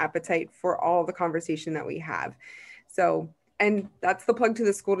whetting your appetite for all the conversation that we have. So, and that's the plug to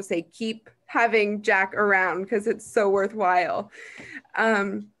the school to say, keep having Jack around because it's so worthwhile.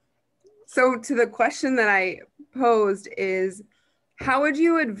 So to the question that I posed is, how would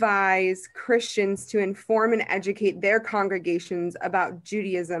you advise Christians to inform and educate their congregations about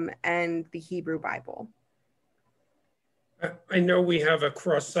Judaism and the Hebrew Bible? I know we have a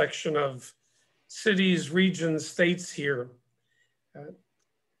cross-section of cities, regions, states here,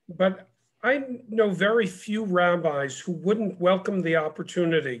 but I know very few rabbis who wouldn't welcome the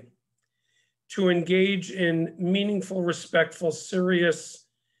opportunity to engage in meaningful, respectful, serious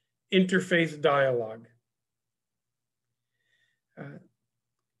interfaith dialogue.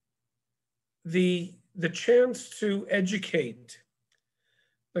 The chance to educate,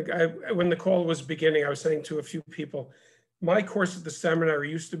 like when the call was beginning, I was saying to a few people, my course at the seminary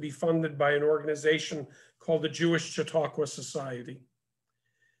used to be funded by an organization called the Jewish Chautauqua Society,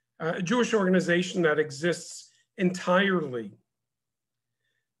 a Jewish organization that exists entirely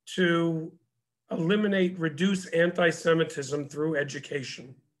to reduce anti-Semitism through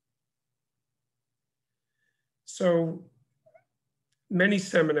education. So many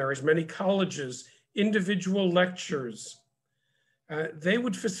seminaries, many colleges, individual lectures, they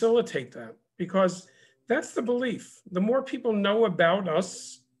would facilitate that, because that's the belief. The more people know about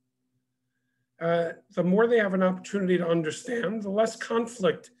us, the more they have an opportunity to understand, the less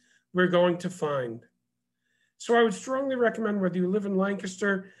conflict we're going to find. So I would strongly recommend, whether you live in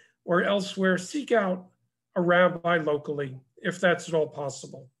Lancaster or elsewhere, seek out a rabbi locally, if that's at all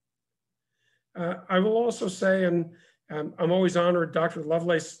possible. I will also say, and I'm always honored, Dr.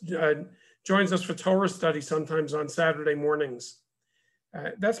 Lovelace joins us for Torah study sometimes on Saturday mornings.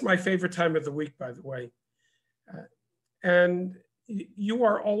 That's my favorite time of the week, by the way. And you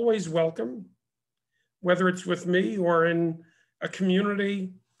are always welcome, whether it's with me or in a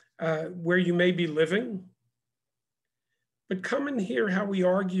community where you may be living. But come and hear how we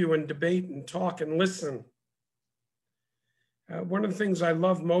argue and debate and talk and listen. One of the things I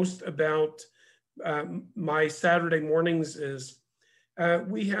love most about my Saturday mornings is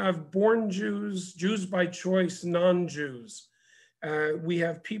we have born Jews, Jews by choice, non-Jews. We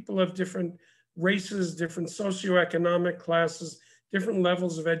have people of different races, different socioeconomic classes, different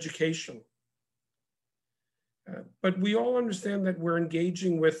levels of education. But we all understand that we're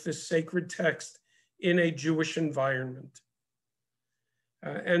engaging with this sacred text in a Jewish environment.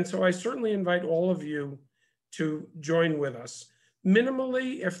 And so I certainly invite all of you to join with us.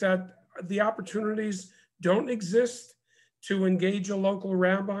 Minimally, if the opportunities don't exist, to engage a local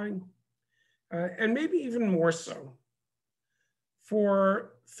rabbi, and maybe even more so,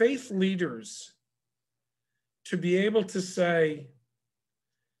 for faith leaders to be able to say,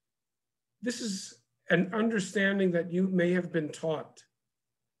 this is an understanding that you may have been taught,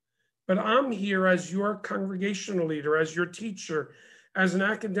 but I'm here as your congregational leader, as your teacher, as an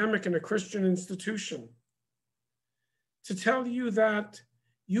academic in a Christian institution, to tell you that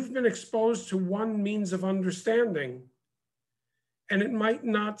you've been exposed to one means of understanding, and it might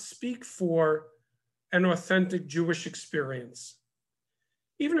not speak for an authentic Jewish experience.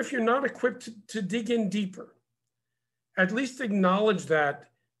 Even if you're not equipped to dig in deeper, at least acknowledge that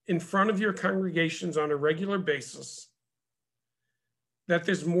in front of your congregations on a regular basis, that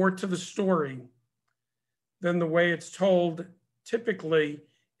there's more to the story than the way it's told typically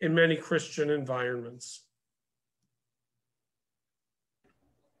in many Christian environments.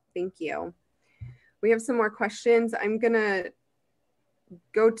 Thank you. We have some more questions. I'm gonna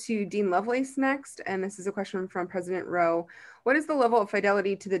go to Dean Lovelace next, and this is a question from President Rowe. What is the level of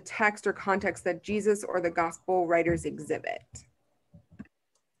fidelity to the text or context that Jesus or the gospel writers exhibit?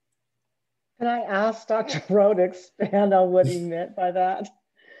 Can I ask Dr. Rowe to expand on what he meant by that?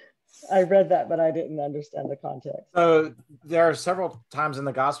 I read that, but I didn't understand the context. So there are several times in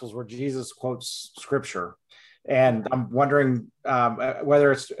the Gospels where Jesus quotes scripture. And I'm wondering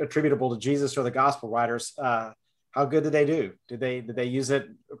whether it's attributable to Jesus or the gospel writers. How good did they do? Did they use it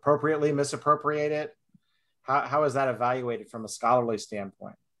appropriately, misappropriate it? How is that evaluated from a scholarly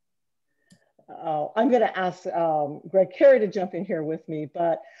standpoint? I'm going to ask Carey to jump in here with me,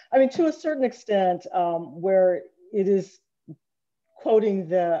 but I mean, to a certain extent, where it is quoting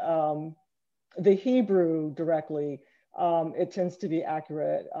the Hebrew directly, it tends to be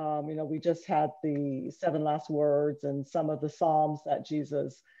accurate. You know, we just had the 7 last words and some of the Psalms that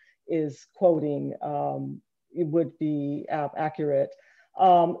Jesus is quoting, it would be accurate.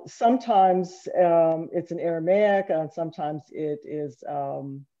 Sometimes it's an Aramaic, and sometimes it is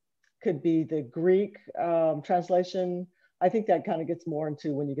could be the Greek translation. I think that kind of gets more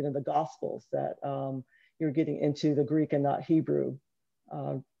into when you get into the Gospels, that you're getting into the Greek and not Hebrew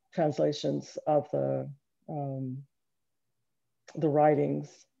translations of the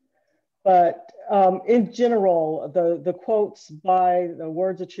writings. But in general, the quotes by the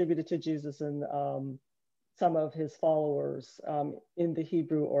words attributed to Jesus and some of his followers in the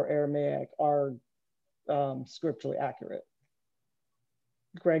Hebrew or Aramaic are scripturally accurate.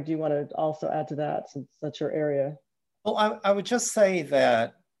 Greg, do you want to also add to that, since that's your area? Well, I would just say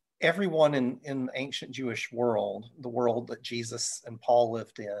that everyone in the ancient Jewish world, the world that Jesus and Paul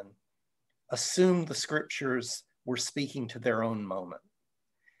lived in, assumed the scriptures were speaking to their own moment.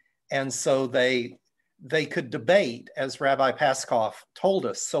 And so they could debate, as Rabbi Paskoff told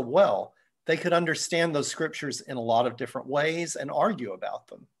us so well, they could understand those scriptures in a lot of different ways and argue about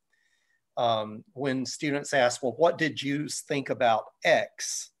them. When students ask, well, what did Jews think about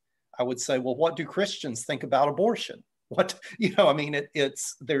X? I would say, well, what do Christians think about abortion? What, you know, I mean,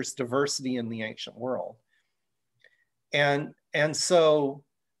 there's diversity in the ancient world. And so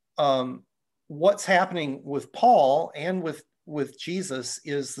what's happening with Paul and with Jesus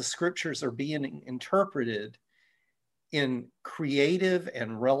is the scriptures are being interpreted in creative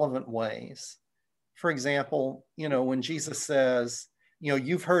and relevant ways. For example, you know, when Jesus says, you know,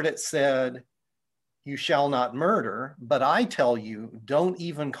 you've heard it said, you shall not murder, but I tell you, don't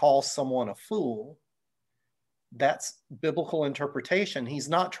even call someone a fool. That's biblical interpretation. He's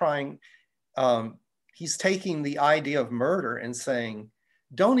not trying, he's taking the idea of murder and saying,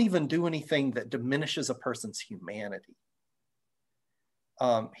 don't even do anything that diminishes a person's humanity.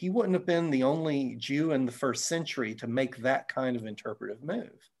 He wouldn't have been the only Jew in the first century to make that kind of interpretive move.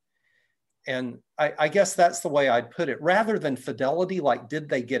 And I guess that's the way I'd put it. Rather than fidelity, like did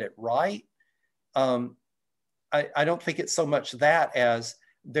they get it right? I don't think it's so much that as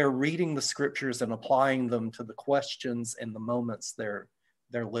they're reading the scriptures and applying them to the questions and the moments they're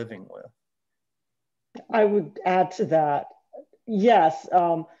living with. I would add to that, yes,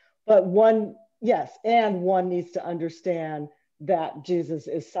 but one needs to understand that Jesus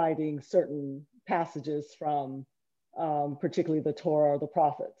is citing certain passages from particularly the Torah or the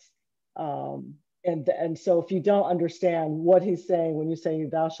prophets. And so if you don't understand what he's saying when you say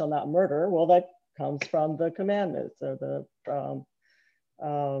thou shalt not murder, well, that comes from the commandments or the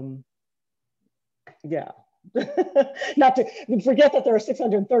not to forget that there are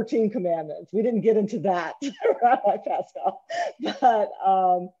 613 commandments. We didn't get into that, Rabbi Paskoff. But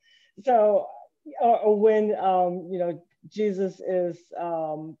so when you know, Jesus is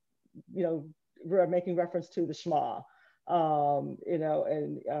you know, making reference to the Shema, you know,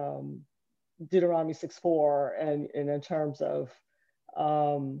 and Deuteronomy 6:4, and in terms of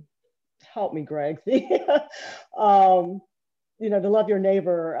help me, Greg, the you know, to love your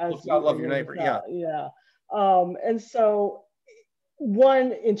neighbor as you love your neighbor, yeah. And so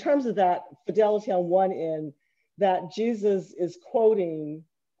one, in terms of that fidelity on one end, that Jesus is quoting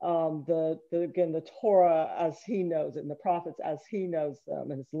again, the Torah as he knows it, and the prophets as he knows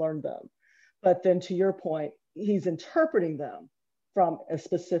them and has learned them. But then to your point, he's interpreting them from a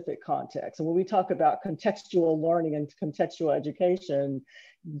specific context. And when we talk about contextual learning and contextual education,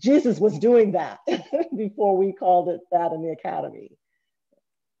 Jesus was doing that before we called it that in the academy.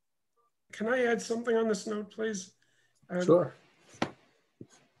 Can I add something on this note, please? Sure.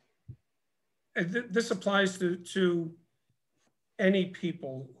 This applies to any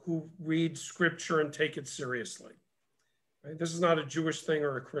people who read scripture and take it seriously. Right? This is not a Jewish thing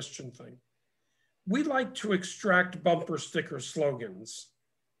or a Christian thing. We like to extract bumper sticker slogans.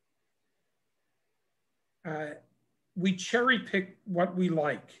 We cherry pick what we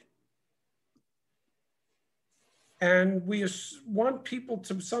like. And we want people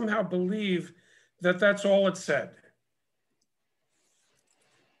to somehow believe that that's all it said.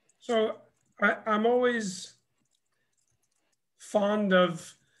 So I'm always fond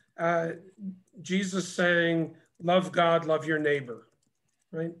of Jesus saying, love God, love your neighbor,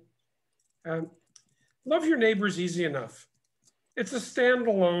 right? Love your neighbor is easy enough. It's a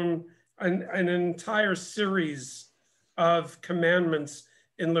standalone an entire series of commandments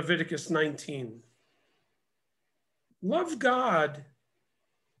in Leviticus 19. Love God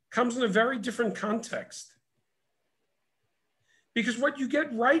comes in a very different context. Because what you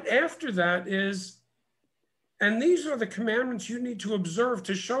get right after that is, and these are the commandments you need to observe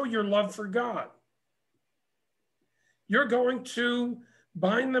to show your love for God. You're going to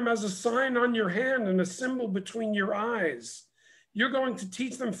bind them as a sign on your hand and a symbol between your eyes. You're going to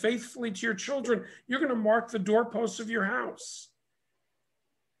teach them faithfully to your children. You're going to mark the doorposts of your house.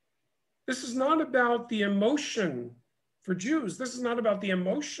 This is not about the emotion for Jews. This is not about the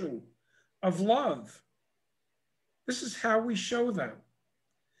emotion of love. This is how we show them.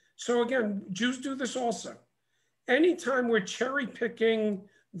 So again, Jews do this also. Anytime we're cherry picking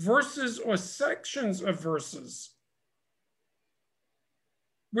verses or sections of verses,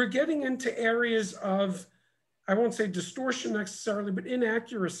 we're getting into areas of, I won't say distortion necessarily, but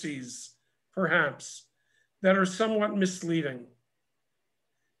inaccuracies, perhaps, that are somewhat misleading.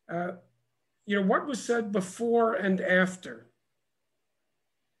 What was said before and after?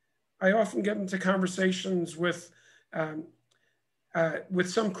 I often get into conversations with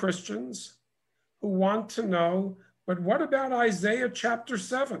some Christians who want to know, but what about Isaiah chapter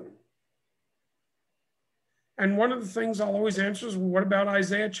 7? And one of the things I'll always answer is, well, what about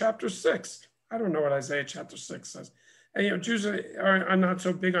Isaiah chapter 6? I don't know what Isaiah chapter 6 says. And Jews are not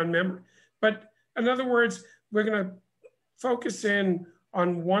so big on memory. But in other words, we're going to focus in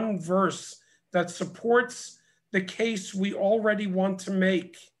on one verse that supports the case we already want to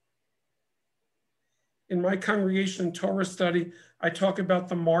make. In my congregation Torah study, I talk about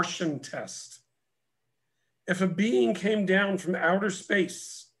the Martian test. If a being came down from outer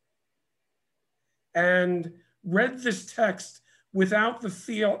space and read this text without the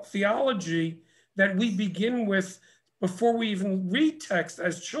theology that we begin with before we even read text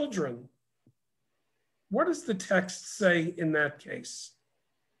as children, what does the text say in that case?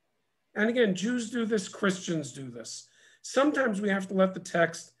 And again, Jews do this, Christians do this. Sometimes we have to let the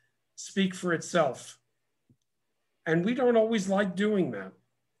text speak for itself. And we don't always like doing that.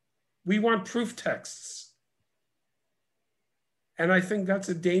 We want proof texts. And I think that's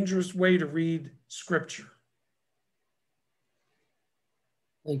a dangerous way to read scripture.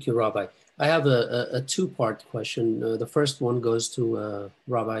 Thank you, Rabbi. I have a two-part question. The first one goes to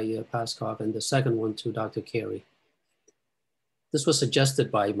Rabbi Paskoff, and the second one to Dr. Carey. This was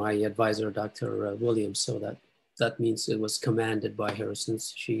suggested by my advisor, Dr. Williams, so that means it was commanded by her,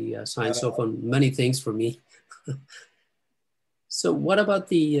 since she signs off on many things for me. So what about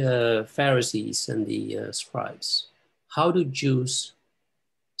the Pharisees and the scribes? How do Jews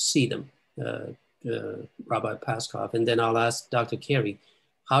see them? Rabbi Paskoff, and then I'll ask Dr. Carey,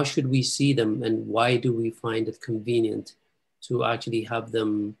 how should we see them, and why do we find it convenient to actually have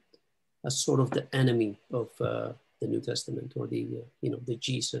them as sort of the enemy of the New Testament, or the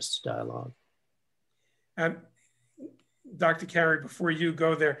Jesus dialogue? Dr. Carey, before you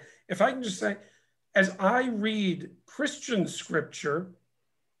go there, if I can just say, as I read Christian scripture,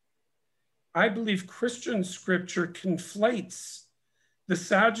 I believe Christian scripture conflates the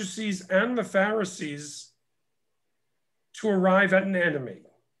Sadducees and the Pharisees to arrive at an enemy.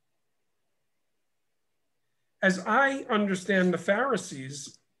 As I understand the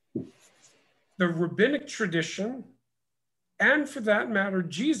Pharisees, the rabbinic tradition, and for that matter,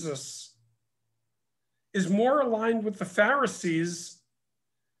 Jesus, is more aligned with the Pharisees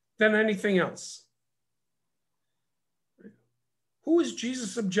than anything else. Who is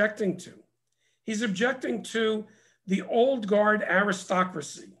Jesus objecting to? He's objecting to the old guard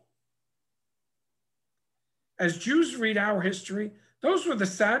aristocracy. As Jews read our history, those were the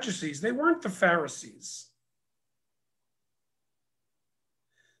Sadducees, they weren't the Pharisees.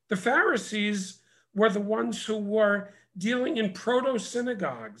 The Pharisees were the ones who were dealing in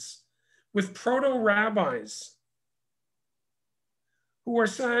proto-synagogues with proto-rabbis who are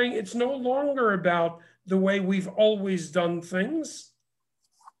saying it's no longer about the way we've always done things.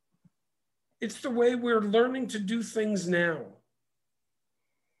 It's the way we're learning to do things now.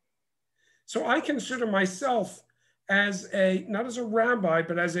 So I consider myself as not as a rabbi,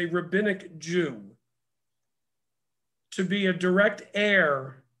 but as a rabbinic Jew, to be a direct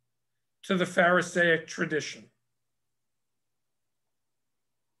heir to the Pharisaic tradition.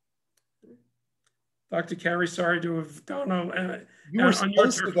 Dr. Carey, sorry to have gone on. You were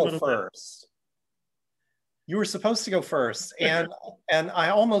supposed to go first. You were supposed to go first, and I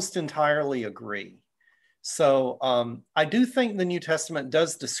almost entirely agree. So I do think the New Testament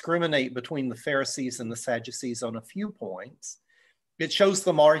does discriminate between the Pharisees and the Sadducees on a few points. It shows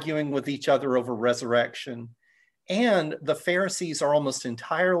them arguing with each other over resurrection, And the Pharisees are almost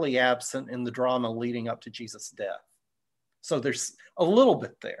entirely absent in the drama leading up to Jesus' death. So there's a little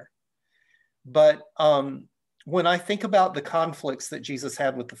bit there. But when I think about the conflicts that Jesus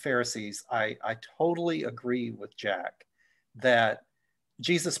had with the Pharisees, I totally agree with Jack that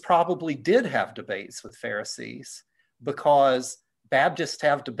Jesus probably did have debates with Pharisees because Baptists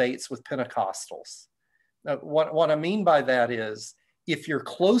have debates with Pentecostals. Now, what I mean by that is, if you're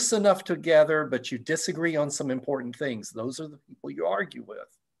close enough together, but you disagree on some important things, those are the people you argue with.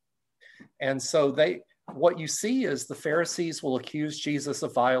 And so what you see is the Pharisees will accuse Jesus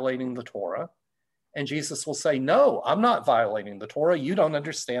of violating the Torah. And Jesus will say, no, I'm not violating the Torah. You don't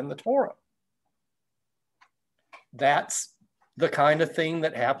understand the Torah. That's the kind of thing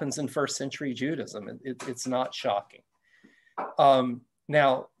that happens in first century Judaism. It's not shocking.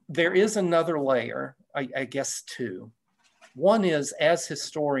 Now, there is another layer, I guess two. One is, as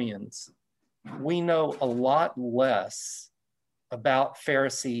historians, we know a lot less about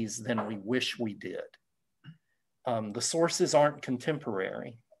Pharisees than we wish we did. The sources aren't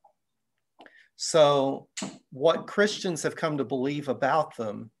contemporary. So what Christians have come to believe about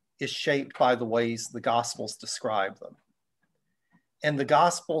them is shaped by the ways the Gospels describe them. And the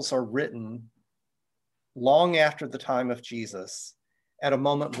Gospels are written long after the time of Jesus, at a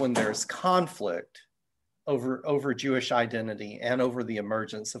moment when there's conflict over Jewish identity and over the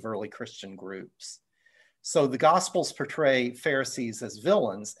emergence of early Christian groups. So the Gospels portray Pharisees as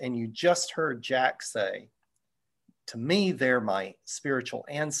villains, and you just heard Jack say, to me, they're my spiritual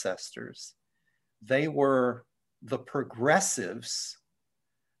ancestors. They were the progressives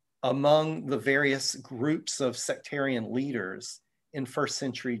among the various groups of sectarian leaders in first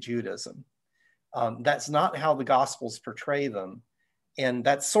century Judaism. That's not how the Gospels portray them. And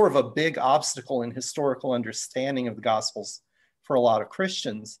that's sort of a big obstacle in historical understanding of the Gospels for a lot of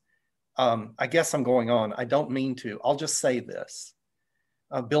Christians. I guess I'm going on. I don't mean to. I'll just say this.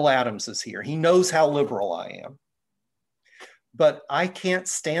 Bill Adams is here. He knows how liberal I am. But I can't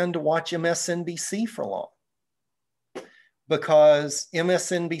stand to watch MSNBC for long, because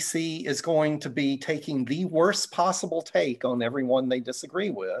MSNBC is going to be taking the worst possible take on everyone they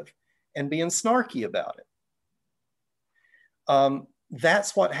disagree with and being snarky about it.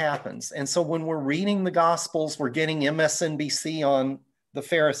 That's what happens. And so when we're reading the Gospels, we're getting MSNBC on the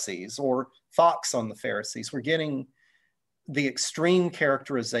Pharisees or Fox on the Pharisees. We're getting the extreme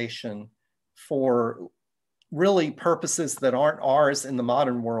characterization for really purposes that aren't ours in the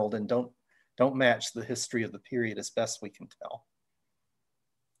modern world and don't match the history of the period as best we can tell.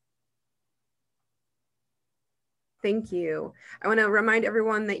 Thank you. I want to remind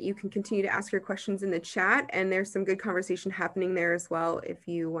everyone that you can continue to ask your questions in the chat, and there's some good conversation happening there as well if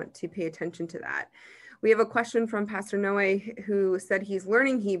you want to pay attention to that. We have a question from Pastor Noe, who said he's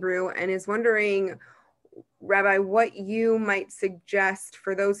learning Hebrew and is wondering, Rabbi, what you might suggest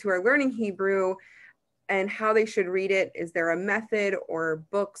for those who are learning Hebrew and how they should read it. Is there a method or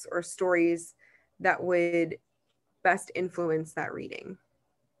books or stories that would best influence that reading?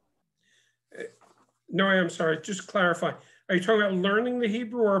 No, I'm sorry, just clarify. Are you talking about learning the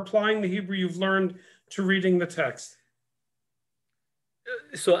Hebrew or applying the Hebrew you've learned to reading the text?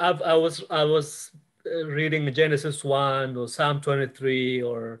 So I was reading Genesis 1 or Psalm 23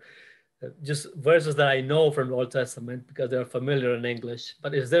 or just verses that I know from the Old Testament because they're familiar in English.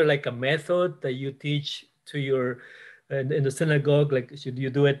 But is there like a method that you teach to your in the synagogue? Like, should you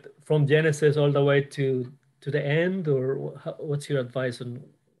do it from Genesis all the way to the end, or what's your advice on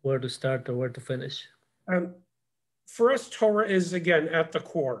where to start or where to finish? For us, Torah is, again, at the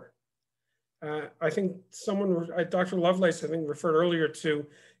core. I think Dr. Lovelace, I think, referred earlier to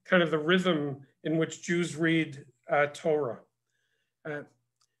kind of the rhythm in which Jews read Torah.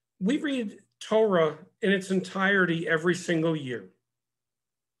 We read Torah in its entirety every single year.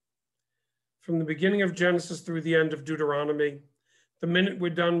 From the beginning of Genesis through the end of Deuteronomy. The minute we're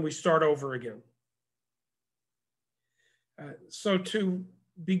done, we start over again. So to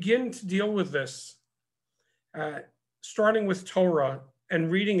begin to deal with this, starting with Torah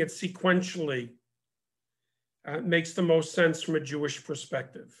and reading it sequentially makes the most sense from a Jewish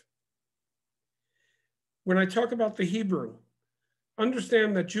perspective. When I talk about the Hebrew,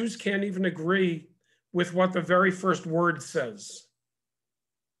 understand that Jews can't even agree with what the very first word says.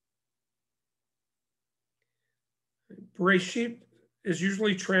 Bereshit is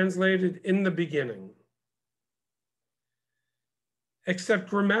usually translated in the beginning. Except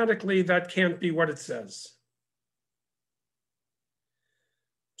grammatically, that can't be what it says.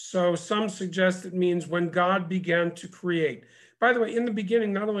 So some suggest it means when God began to create. By the way, in the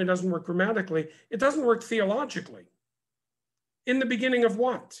beginning not only doesn't work grammatically, it doesn't work theologically. In the beginning of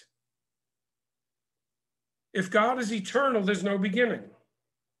what? If God is eternal, there's no beginning.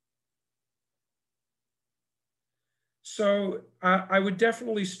 So I would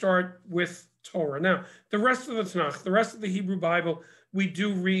definitely start with Torah. Now, the rest of the Tanakh, the rest of the Hebrew Bible, we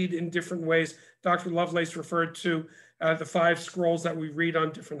do read in different ways. Dr. Lovelace referred to the 5 scrolls that we read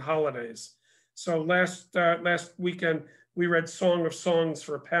on different holidays. So last weekend, we read Song of Songs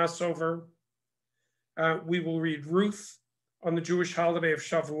for Passover. We will read Ruth on the Jewish holiday of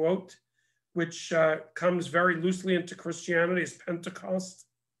Shavuot, which comes very loosely into Christianity as Pentecost.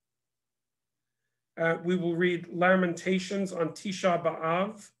 We will read Lamentations on Tisha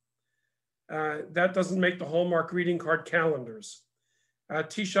B'Av. That doesn't make the Hallmark reading card calendars.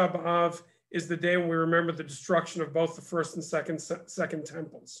 Tisha B'Av is the day when we remember the destruction of both the first and second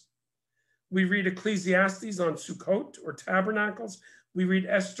temples. We read Ecclesiastes on Sukkot or Tabernacles. We read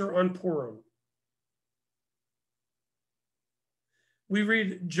Esther on Purim. We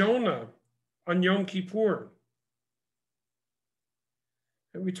read Jonah on Yom Kippur.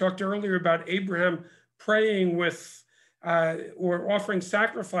 And we talked earlier about Abraham praying with or offering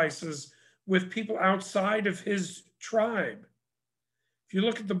sacrifices with people outside of his tribe. If you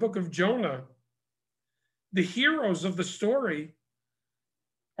look at the book of Jonah, the heroes of the story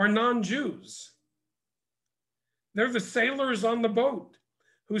are non-Jews. They're the sailors on the boat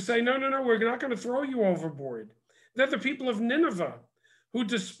who say, no, we're not going to throw you overboard. They're the people of Nineveh who,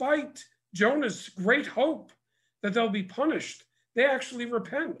 despite Jonah's great hope that they'll be punished, they actually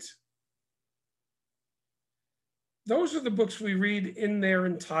repent. Those are the books we read in their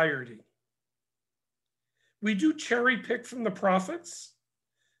entirety. We do cherry pick from the prophets.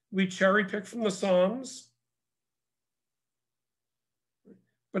 We cherry pick from the Psalms.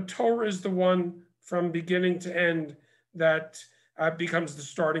 But Torah is the one from beginning to end that becomes the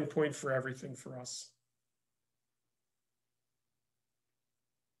starting point for everything for us.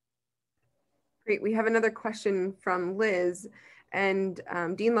 Great. We have another question from Liz. And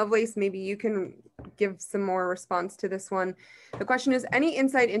Dean Lovelace, maybe you can give some more response to this one. The question is, any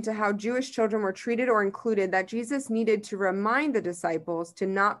insight into how Jewish children were treated or included that Jesus needed to remind the disciples to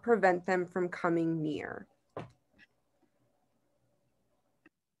not prevent them from coming near?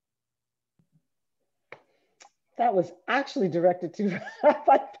 That was actually directed to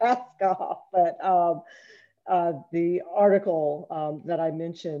Rabbi Paskoff, but the article that I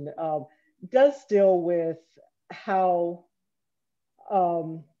mentioned does deal with how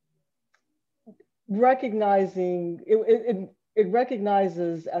recognizing, it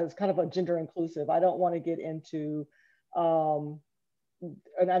recognizes as kind of a gender inclusive. I don't want to get into, and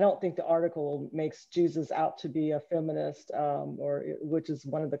I don't think the article makes Jesus out to be a feminist, which is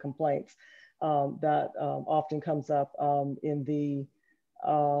one of the complaints that often comes up in the,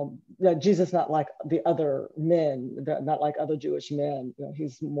 that Jesus not like the other men, not like other Jewish men. You know,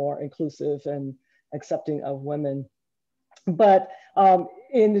 he's more inclusive and accepting of women. But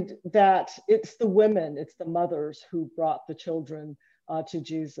in that it's the women, it's the mothers who brought the children to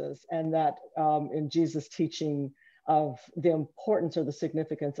Jesus, and that in Jesus' teaching of the importance or the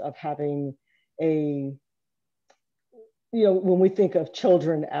significance of having a, you know, when we think of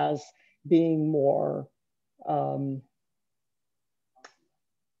children as being more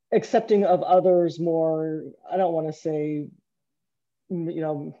accepting of others, more, I don't want to say, you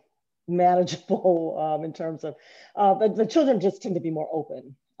know, manageable in terms of, but the children just tend to be more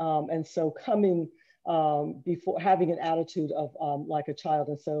open. And so coming before having an attitude of like a child.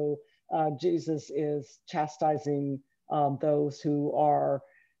 And so Jesus is chastising those who are,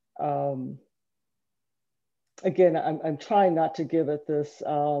 again, I'm trying not to give it this,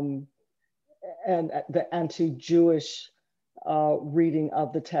 and the anti-Jewish reading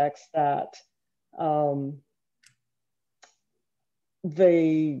of the text that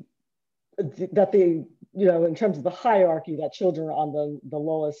they, you know, in terms of the hierarchy, that children are on the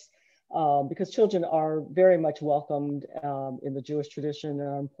lowest, because children are very much welcomed in the Jewish tradition and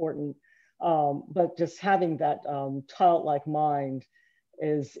are important. But just having that childlike mind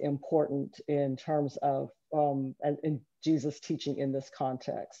is important in terms of, and in Jesus' teaching in this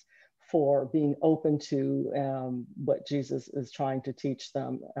context, for being open to what Jesus is trying to teach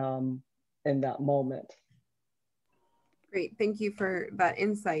them in that moment. Great, thank you for that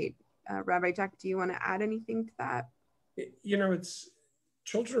insight. Rabbi Jack, do you want to add anything to that? You know,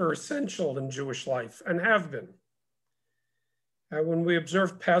 children are essential in Jewish life and have been. When we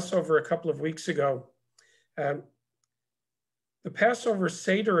observed Passover a couple of weeks ago, the Passover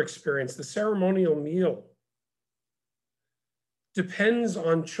Seder experience, the ceremonial meal, depends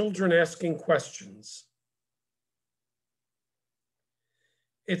on children asking questions.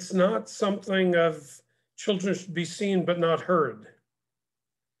 It's not something of children should be seen but not heard.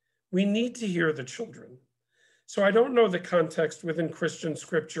 We need to hear the children. So I don't know the context within Christian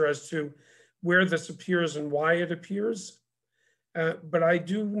scripture as to where this appears and why it appears. But I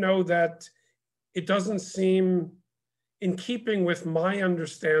do know that it doesn't seem in keeping with my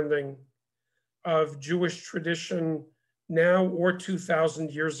understanding of Jewish tradition now or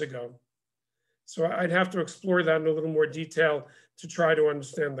 2,000 years ago. So I'd have to explore that in a little more detail to try to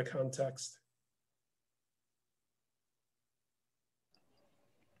understand the context.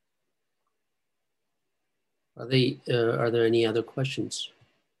 Are there any other questions?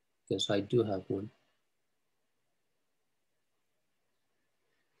 Because I do have one.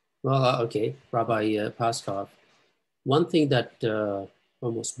 Well, okay, Rabbi Paskoff. One thing that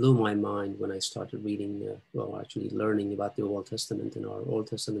almost blew my mind when I started reading, actually learning about the Old Testament in our Old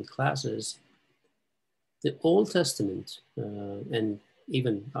Testament classes, the Old Testament and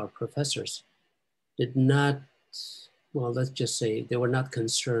even our professors did not, well, let's just say they were not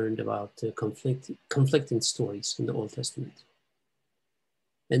concerned about conflicting stories in the Old Testament.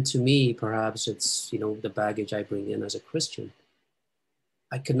 And to me, perhaps it's, the baggage I bring in as a Christian.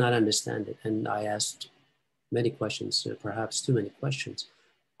 I could not understand it. And I asked many questions, perhaps too many questions.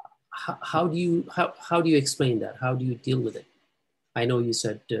 How do you explain that? How do you deal with it? I know you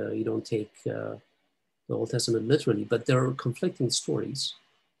said you don't take the Old Testament literally, but there are conflicting stories.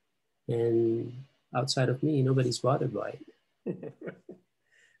 And outside of me, nobody's bothered by it.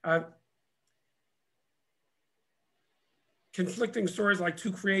 Conflicting stories like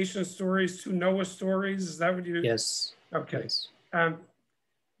two creation stories, two Noah stories, is that what you? Yes. Okay. Yes.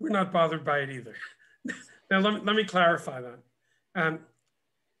 We're not bothered by it either. Now, let me clarify that.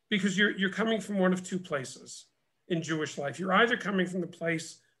 Because you're coming from one of two places in Jewish life. You're either coming from the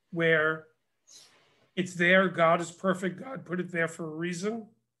place where it's there, God is perfect, God put it there for a reason,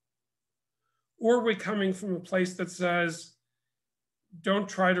 or we're coming from a place that says, don't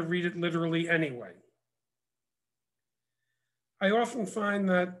try to read it literally anyway. I often find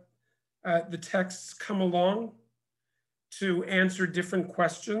that the texts come along to answer different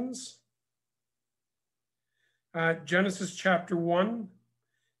questions. Genesis chapter 1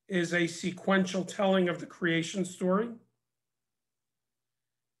 is a sequential telling of the creation story.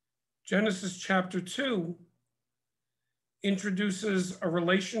 Genesis chapter 2 introduces a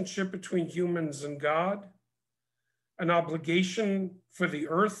relationship between humans and God, an obligation for the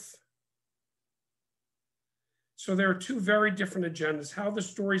earth. So there are two very different agendas. How the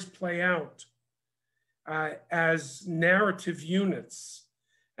stories play out as narrative units,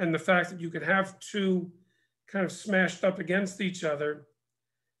 and the fact that you could have two kind of smashed up against each other,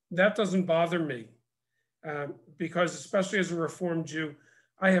 that doesn't bother me. Because especially as a Reformed Jew,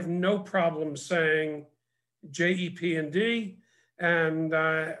 I have no problem saying JEP and D and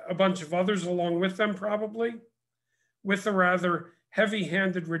a bunch of others along with them probably, with a rather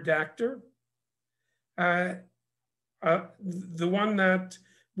heavy-handed redactor. The one that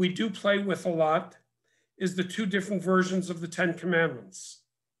we do play with a lot is the two different versions of the 10 Commandments.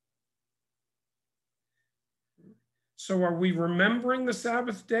 So are we remembering the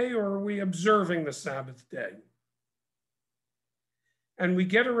Sabbath day or are we observing the Sabbath day? And we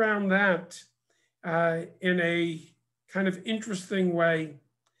get around that in a kind of interesting way.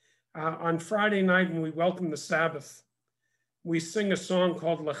 On Friday night when we welcome the Sabbath, we sing a song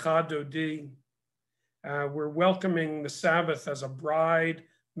called Lecha Dodi. We're welcoming the Sabbath as a bride,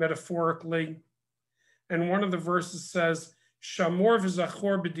 metaphorically. And one of the verses says, Shamor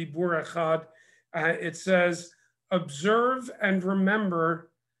v'zachor b'dibur echad. It says, observe and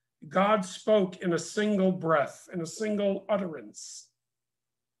remember God spoke in a single breath, in a single utterance.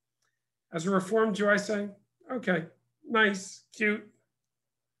 As a Reformed Jew, I say, okay, nice, cute.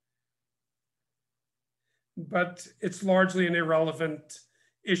 But it's largely an irrelevant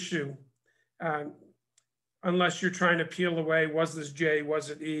issue. Unless you're trying to peel away, was this J, was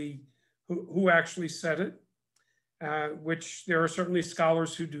it E, who actually said it, which there are certainly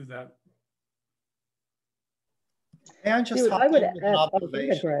scholars who do that. May I just I would add, an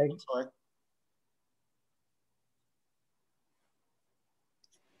observation? Greg. Sorry.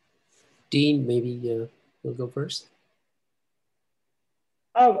 Dean, maybe you'll go first.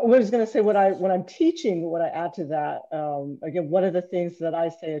 I was going to say when I'm teaching, what I add to that, again, one of the things that I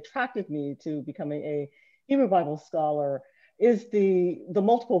say attracted me to becoming a Hebrew Bible scholar is the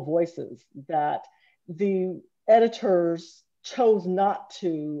multiple voices that the editors chose not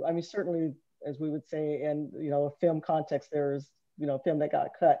to. I mean, certainly, as we would say in a film context, there's film that got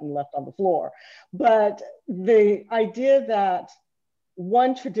cut and left on the floor, but the idea that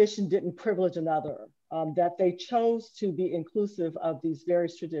one tradition didn't privilege another, that they chose to be inclusive of these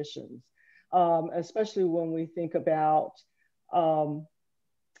various traditions, especially when we think about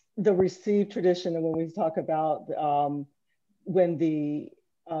the received tradition, and when we talk about when the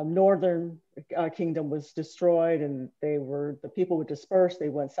northern kingdom was destroyed and the people were dispersed, they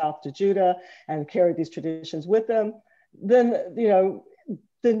went south to Judah and carried these traditions with them. Then, the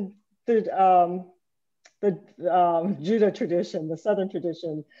Judah tradition, the southern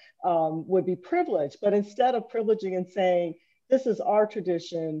tradition, would be privileged. But instead of privileging and saying, this is our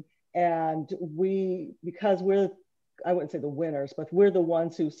tradition, and because we're, I wouldn't say the winners, but we're the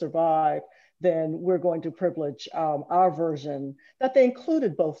ones who survived, then we're going to privilege our version, that they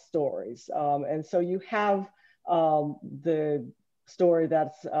included both stories. And so you have the story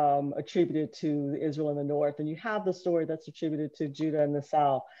that's attributed to Israel in the north, and you have the story that's attributed to Judah in the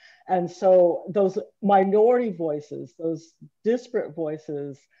south. And so those minority voices, those disparate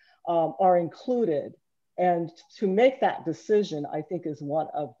voices are included. And to make that decision, I think, is one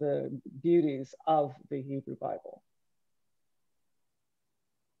of the beauties of the Hebrew Bible.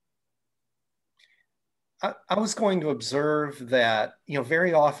 I was going to observe that,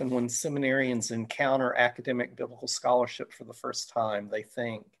 very often when seminarians encounter academic biblical scholarship for the first time, they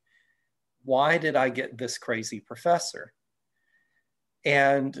think, why did I get this crazy professor?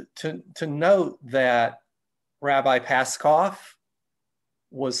 And to note that Rabbi Paskoff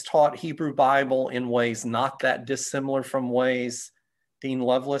was taught Hebrew Bible in ways not that dissimilar from ways Dean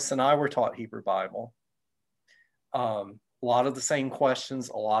Lovelace and I were taught Hebrew Bible. A lot of the same questions,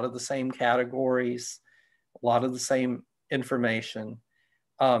 a lot of the same categories, a lot of the same information.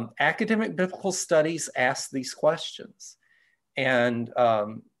 Academic biblical studies ask these questions. And,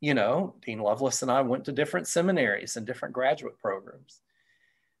 Dean Lovelace and I went to different seminaries and different graduate programs.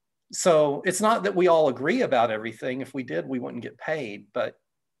 So it's not that we all agree about everything. If we did, we wouldn't get paid, but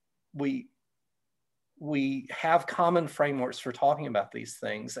we have common frameworks for talking about these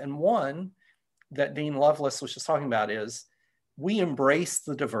things. And one that Dean Lovelace was just talking about is we embrace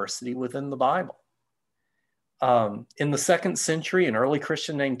the diversity within the Bible. In the 2nd century, an early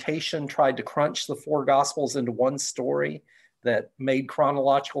Christian named Tatian tried to crunch the 4 Gospels into one story that made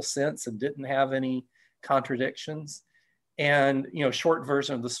chronological sense and didn't have any contradictions. And, short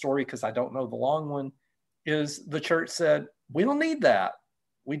version of the story, because I don't know the long one, is the church said, we don't need that.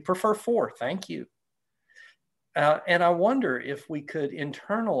 We'd prefer 4, thank you. And I wonder if we could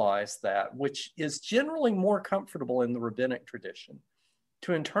internalize that, which is generally more comfortable in the rabbinic tradition,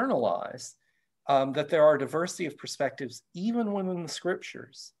 to internalize that there are diversity of perspectives, even within the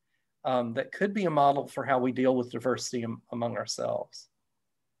scriptures, that could be a model for how we deal with diversity among ourselves.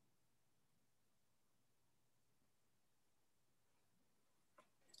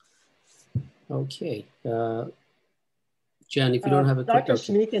 Okay. Jen, if you don't have a quick... Dr.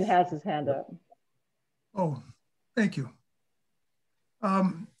 Shmeakin has his hand up. Oh, thank you.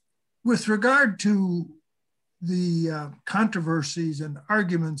 With regard to the controversies and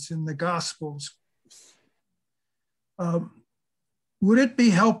arguments in the Gospels, would it be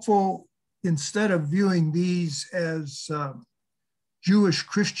helpful, instead of viewing these as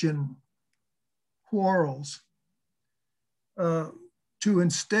Jewish-Christian quarrels, to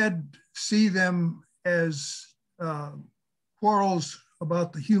instead see them as quarrels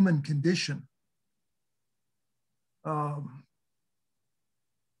about the human condition?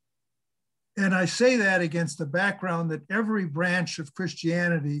 And I say that against the background that every branch of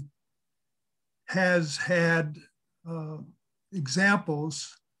Christianity has had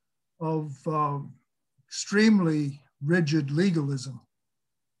examples of extremely rigid legalism.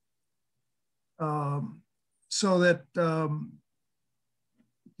 So that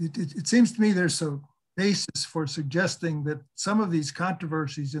it seems to me there's a basis for suggesting that some of these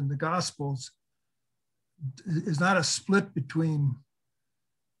controversies in the Gospels is not a split between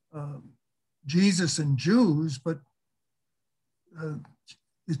Jesus and Jews, but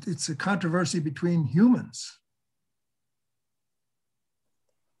it's a controversy between humans.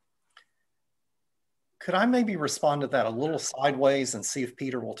 Could I maybe respond to that a little sideways and see if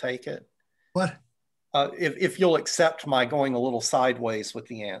Peter will take it? What? If you'll accept my going a little sideways with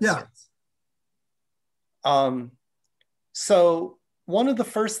the answer. Yeah. So one of the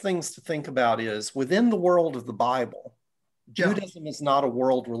first things to think about is within the world of the Bible, Judaism is not a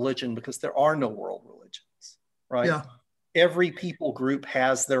world religion because there are no world religions, right? Yeah. Every people group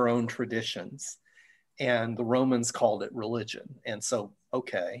has their own traditions, and the Romans called it religion. And so,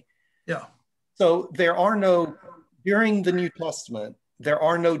 okay. Yeah. So there are no, during the New Testament, there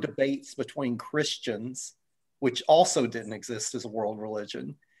are no debates between Christians, which also didn't exist as a world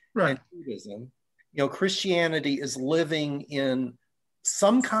religion, right, and Judaism. Christianity is living in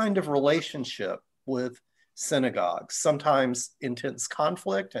some kind of relationship with synagogues, sometimes intense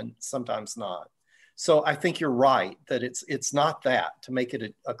conflict and sometimes not. So I think you're right that it's not that to make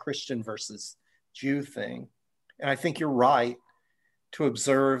it a Christian versus Jew thing. And I think you're right to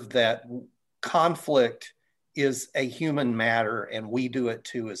observe that conflict is a human matter and we do it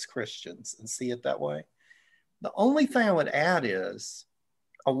too as Christians and see it that way. The only thing I would add is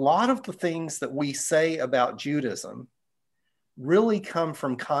a lot of the things that we say about Judaism really come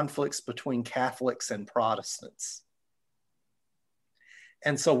from conflicts between Catholics and Protestants.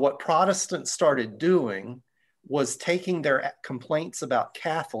 And so what Protestants started doing was taking their complaints about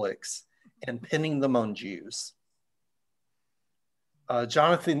Catholics and pinning them on Jews.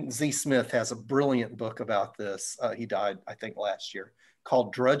 Jonathan Z. Smith has a brilliant book about this. He died, I think, last year,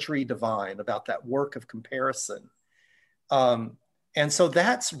 called Drudgery Divine, about that work of comparison. And so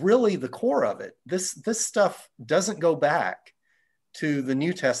that's really the core of it. This stuff doesn't go back to the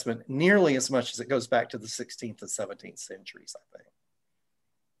New Testament nearly as much as it goes back to the 16th and 17th centuries, I think,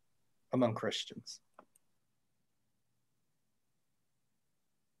 among Christians.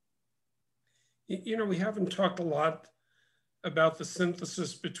 You know, we haven't talked a lot about the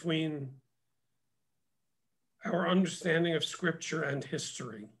synthesis between our understanding of Scripture and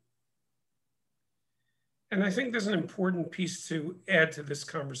history. And I think there's an important piece to add to this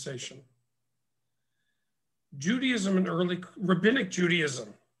conversation. Judaism and early rabbinic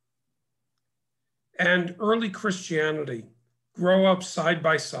Judaism and early Christianity grow up side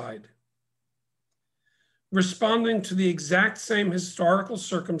by side, responding to the exact same historical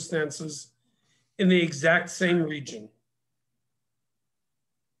circumstances in the exact same region.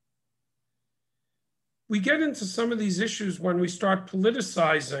 We get into some of these issues when we start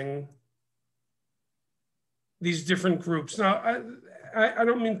politicizing these different groups. Now, I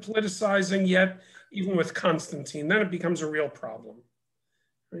don't mean politicizing yet, even with Constantine, then it becomes a real problem,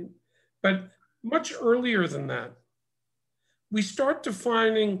 right? But much earlier than that, we start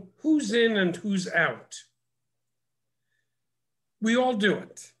defining who's in and who's out. We all do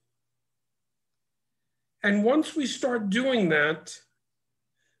it. And once we start doing that,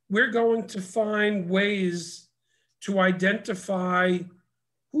 we're going to find ways to identify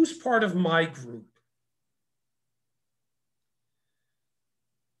who's part of my group.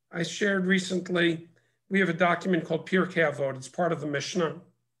 I shared recently, we have a document called Pirkei Avot. It's part of the Mishnah.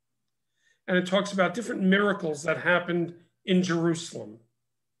 And it talks about different miracles that happened in Jerusalem.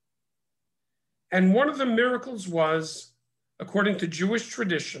 And one of the miracles was, according to Jewish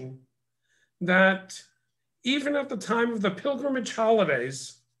tradition, that even at the time of the pilgrimage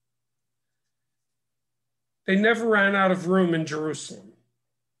holidays, they never ran out of room in Jerusalem.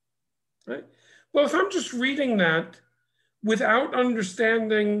 Right? Well, if I'm just reading that without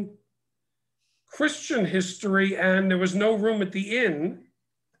understanding Christian history and there was no room at the inn,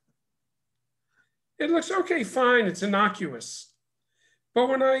 it looks okay, fine, it's innocuous. But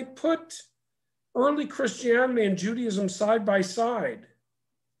when I put early Christianity and Judaism side by side,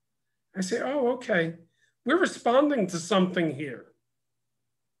 I say, oh, okay, we're responding to something here.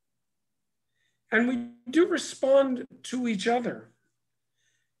 And we do respond to each other.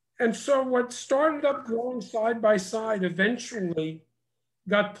 And so what started up growing side by side eventually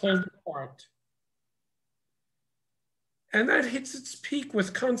got pulled apart. And that hits its peak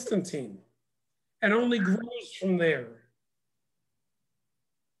with Constantine and only grows from there.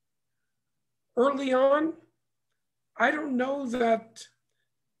 Early on, I don't know that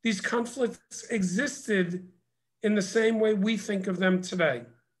these conflicts existed in the same way we think of them today.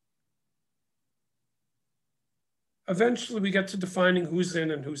 Eventually, we get to defining who's in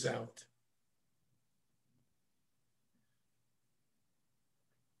and who's out.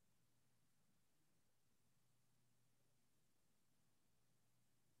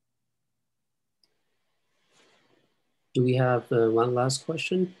 Do we have one last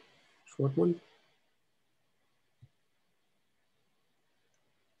question? Short one?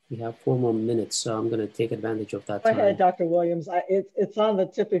 We have 4 more minutes, so I'm going to take advantage of that time. Go ahead, Dr. Williams. It's on the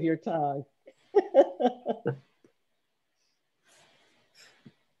tip of your tongue.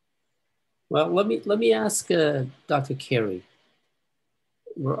 Well, let me ask Dr. Carey.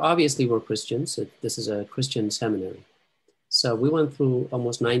 We're Christians. So this is a Christian seminary. So we went through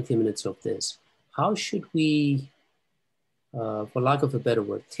almost 90 minutes of this. How should we, for lack of a better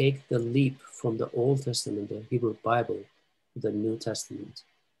word, take the leap from the Old Testament, the Hebrew Bible, to the New Testament,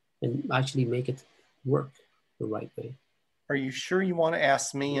 and actually make it work the right way? Are you sure you want to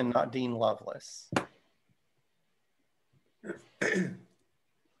ask me and not Dean Lovelace?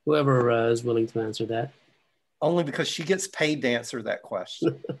 Whoever is willing to answer that. Only because she gets paid to answer that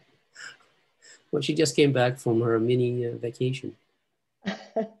question. Well, she just came back from her mini vacation.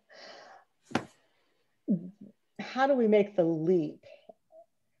 How do we make the leap?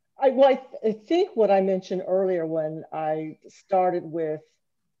 I think what I mentioned earlier when I started with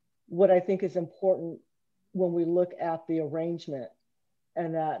what I think is important when we look at the arrangement,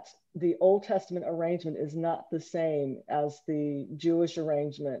 and that the Old Testament arrangement is not the same as the Jewish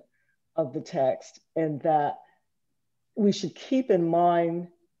arrangement of the text, and that we should keep in mind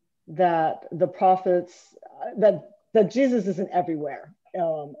that the prophets, that Jesus isn't everywhere,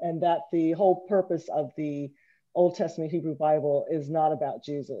 and that the whole purpose of the Old Testament Hebrew Bible is not about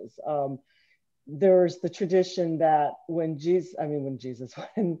Jesus. There's the tradition that when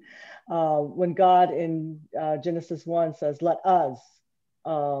God in Genesis 1 says, "Let us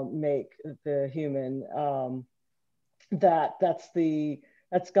make the human,"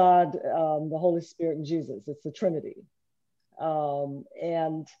 that's God, the Holy Spirit, and Jesus. It's the Trinity.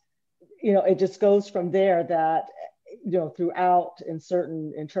 And it just goes from there that, throughout in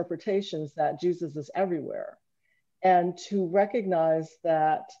certain interpretations, that Jesus is everywhere. And to recognize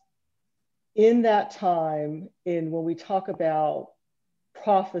that in that time, when we talk about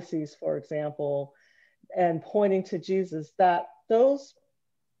prophecies, for example, and pointing to Jesus, that those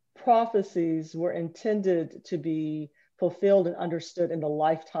prophecies were intended to be fulfilled and understood in the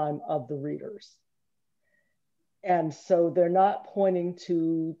lifetime of the readers. And so they're not pointing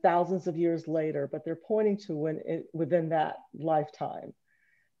to thousands of years later, but they're pointing to within that lifetime.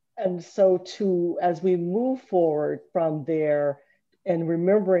 And so as we move forward from there, and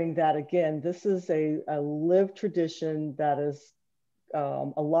remembering that, again, this is a lived tradition that is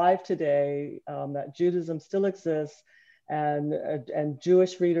alive today, that Judaism still exists, and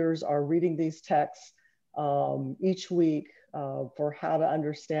Jewish readers are reading these texts each week for how to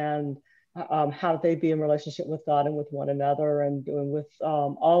understand how they be in relationship with God and with one another, and with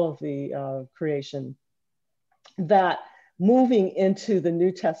all of the creation. That moving into the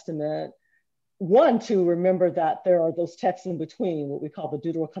New Testament, one, to remember that there are those texts in between, what we call the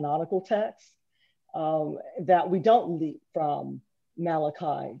deuterocanonical texts, that we don't leap from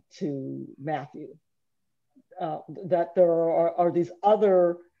Malachi to Matthew. That there are these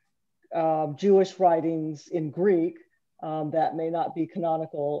other Jewish writings in Greek that may not be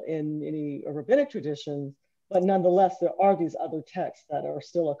canonical in any rabbinic traditions, but nonetheless, there are these other texts that are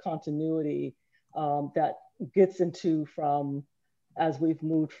still a continuity that gets into as we've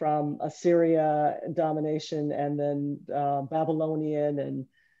moved from Assyria domination, and then Babylonian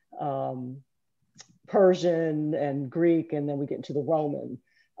and Persian and Greek, and then we get into the Roman.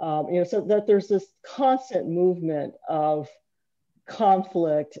 So that there's this constant movement of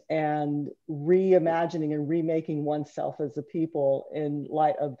conflict and reimagining and remaking oneself as a people in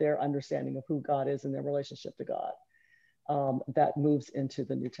light of their understanding of who God is and their relationship to God. That moves into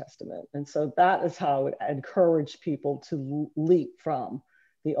the New Testament. And so that is how I would encourage people to leap from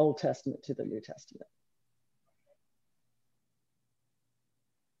the Old Testament to the New Testament.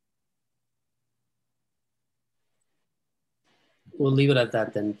 We'll leave it at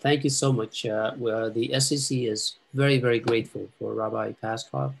that then. Thank you so much. The SEC is very, very grateful for Rabbi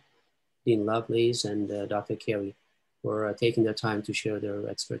Paskoff, Dean Lovelace, and Dr. Carey for taking their time to share their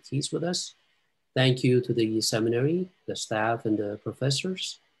expertise with us. Thank you to the seminary, the staff, and the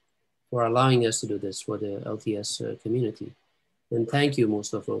professors for allowing us to do this for the LTS community. And thank you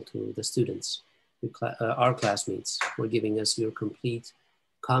most of all to the students, our classmates, for giving us your complete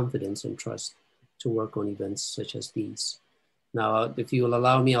confidence and trust to work on events such as these. Now, if you will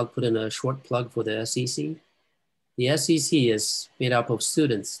allow me, I'll put in a short plug for the SEC. The SEC is made up of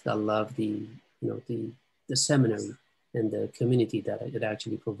students that love the seminary and the community that it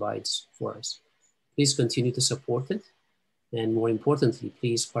actually provides for us. Please continue to support it. And more importantly,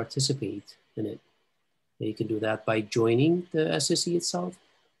 please participate in it. You can do that by joining the SEC itself,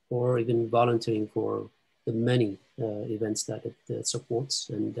 or even volunteering for the many events that it supports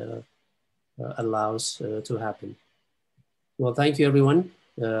and allows to happen. Well, thank you, everyone.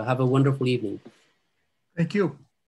 Have a wonderful evening. Thank you.